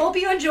 Yes, hope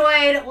you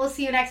enjoyed. We'll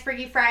see you next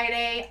Freaky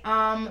Friday.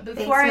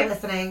 Before I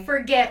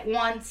forget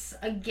once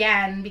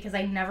again, because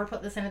I never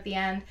put this in at the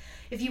end.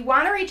 If you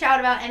want to reach out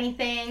about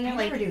anything, I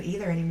never do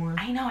either anymore.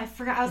 I know, I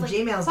forgot. I was like,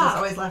 Gmail's just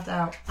always left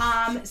out.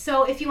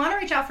 So if you want to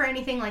reach out for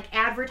anything like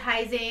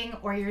advertising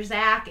or you're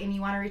Zach and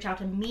you want to reach out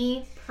to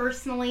me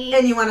personally.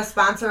 And you want to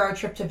sponsor our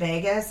trip to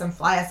Vegas and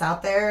fly us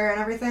out there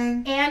and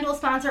everything. And we'll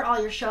sponsor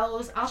all your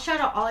shows. I'll shout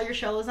out all your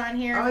shows on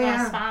here if you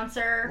want to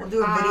sponsor. We'll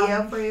do a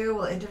video for you.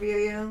 We'll interview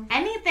you.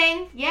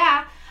 Anything,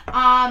 yeah.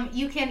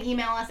 You can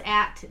email us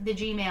at the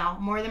Gmail,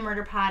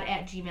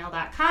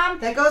 morethanmurderpod@gmail.com.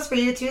 That goes for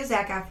you too,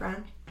 Zac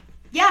Efron.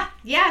 Yeah,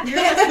 if you're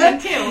listening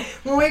too.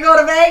 When we go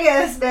to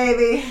Vegas,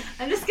 baby.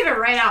 I'm just going to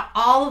write out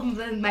all of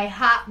my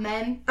hot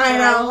men. I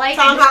know. Like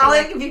Tom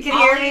Holland, if you can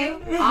hear me.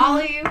 All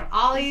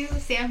of you.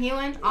 Sam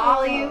Hewen,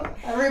 all of you.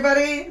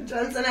 Everybody.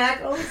 Jensen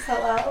Ackles,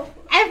 hello.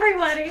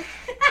 Everybody.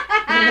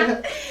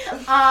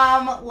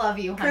 Love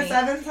you, honey. Chris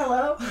Evans,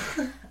 hello.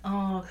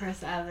 Oh,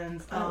 Chris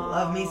Evans. I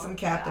love me some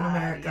Captain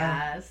America.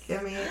 Yes.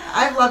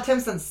 I've loved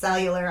him since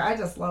Cellular. I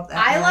just love that.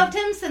 I loved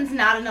him since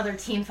Not Another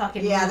Teen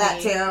fucking movie. Yeah,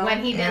 that too.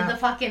 When he did the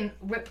fucking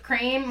whipped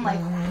cream, like,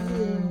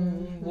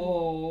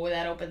 whoa,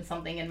 that opened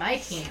something in my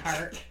teen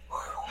heart.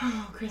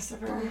 Oh,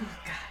 Christopher. Oh,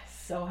 God,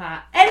 so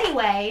hot.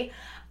 Anyway,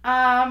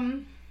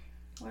 where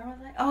was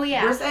I? Oh,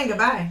 yeah. We're saying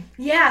goodbye.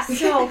 Yeah,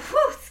 so,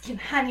 it's getting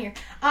hot here.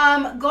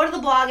 Go to the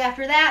blog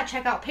after that.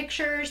 Check out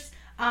pictures.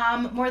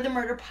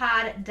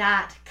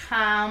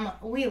 morethanmurderpod.com.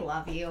 We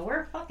love you.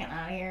 We're fucking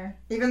out of here.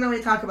 Even though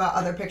we talk about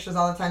other pictures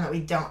all the time that we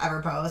don't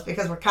ever post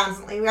because we're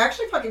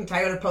actually fucking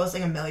tired of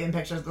posting a million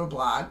pictures to the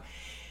blog.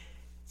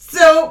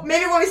 So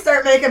maybe when we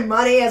start making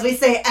money, as we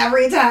say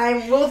every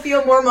time, we'll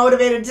feel more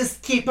motivated to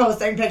just keep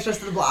posting pictures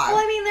to the blog.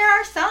 Well, I mean, there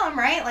are some,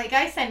 right? Like,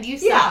 I send you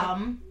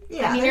some.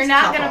 Yeah, I mean, you're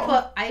not going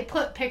to I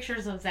put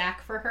pictures of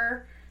Zach for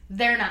her.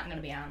 They're not going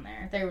to be on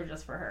there. They were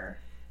just for her.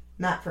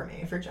 Not for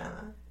me, for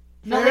Jenna.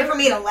 No, they're for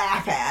me to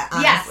laugh at,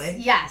 honestly.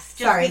 Yes.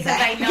 Just because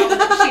Zach. I know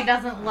that she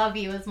doesn't love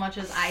you as much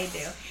as I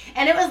do.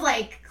 And it was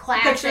like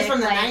classic. Pictures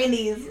from the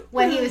 90s.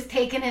 When he was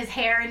taking his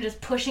hair and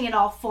just pushing it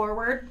all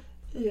forward.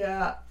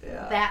 Yeah.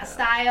 That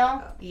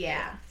style.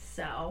 Yeah.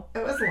 So.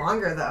 It was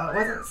longer though.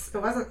 It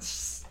wasn't.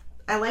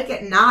 I like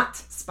it not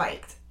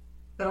spiked.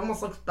 It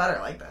almost looks better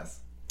like this.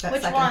 That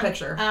Which second one?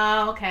 picture.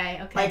 Oh,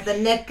 okay. Like the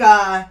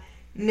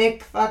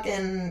Nick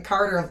fucking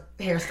Carter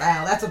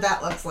hairstyle. That's what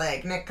that looks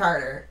like. Nick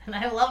Carter. And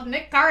I love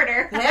Nick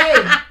Carter. Hey.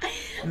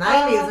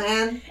 90s,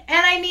 man.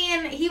 And I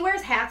mean, he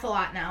wears hats a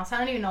lot now, so I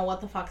don't even know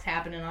what the fuck's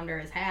happening under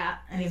his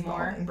hat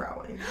anymore. He's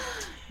balding,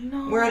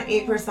 No. We're on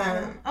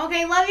 8%.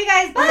 Okay, love you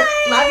guys. Bye.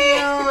 Love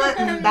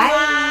you.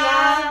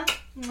 Bye.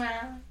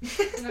 Mwah.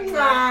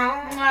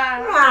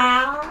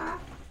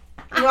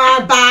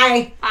 Bye.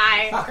 Bye.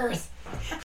 Bye. Fuckers.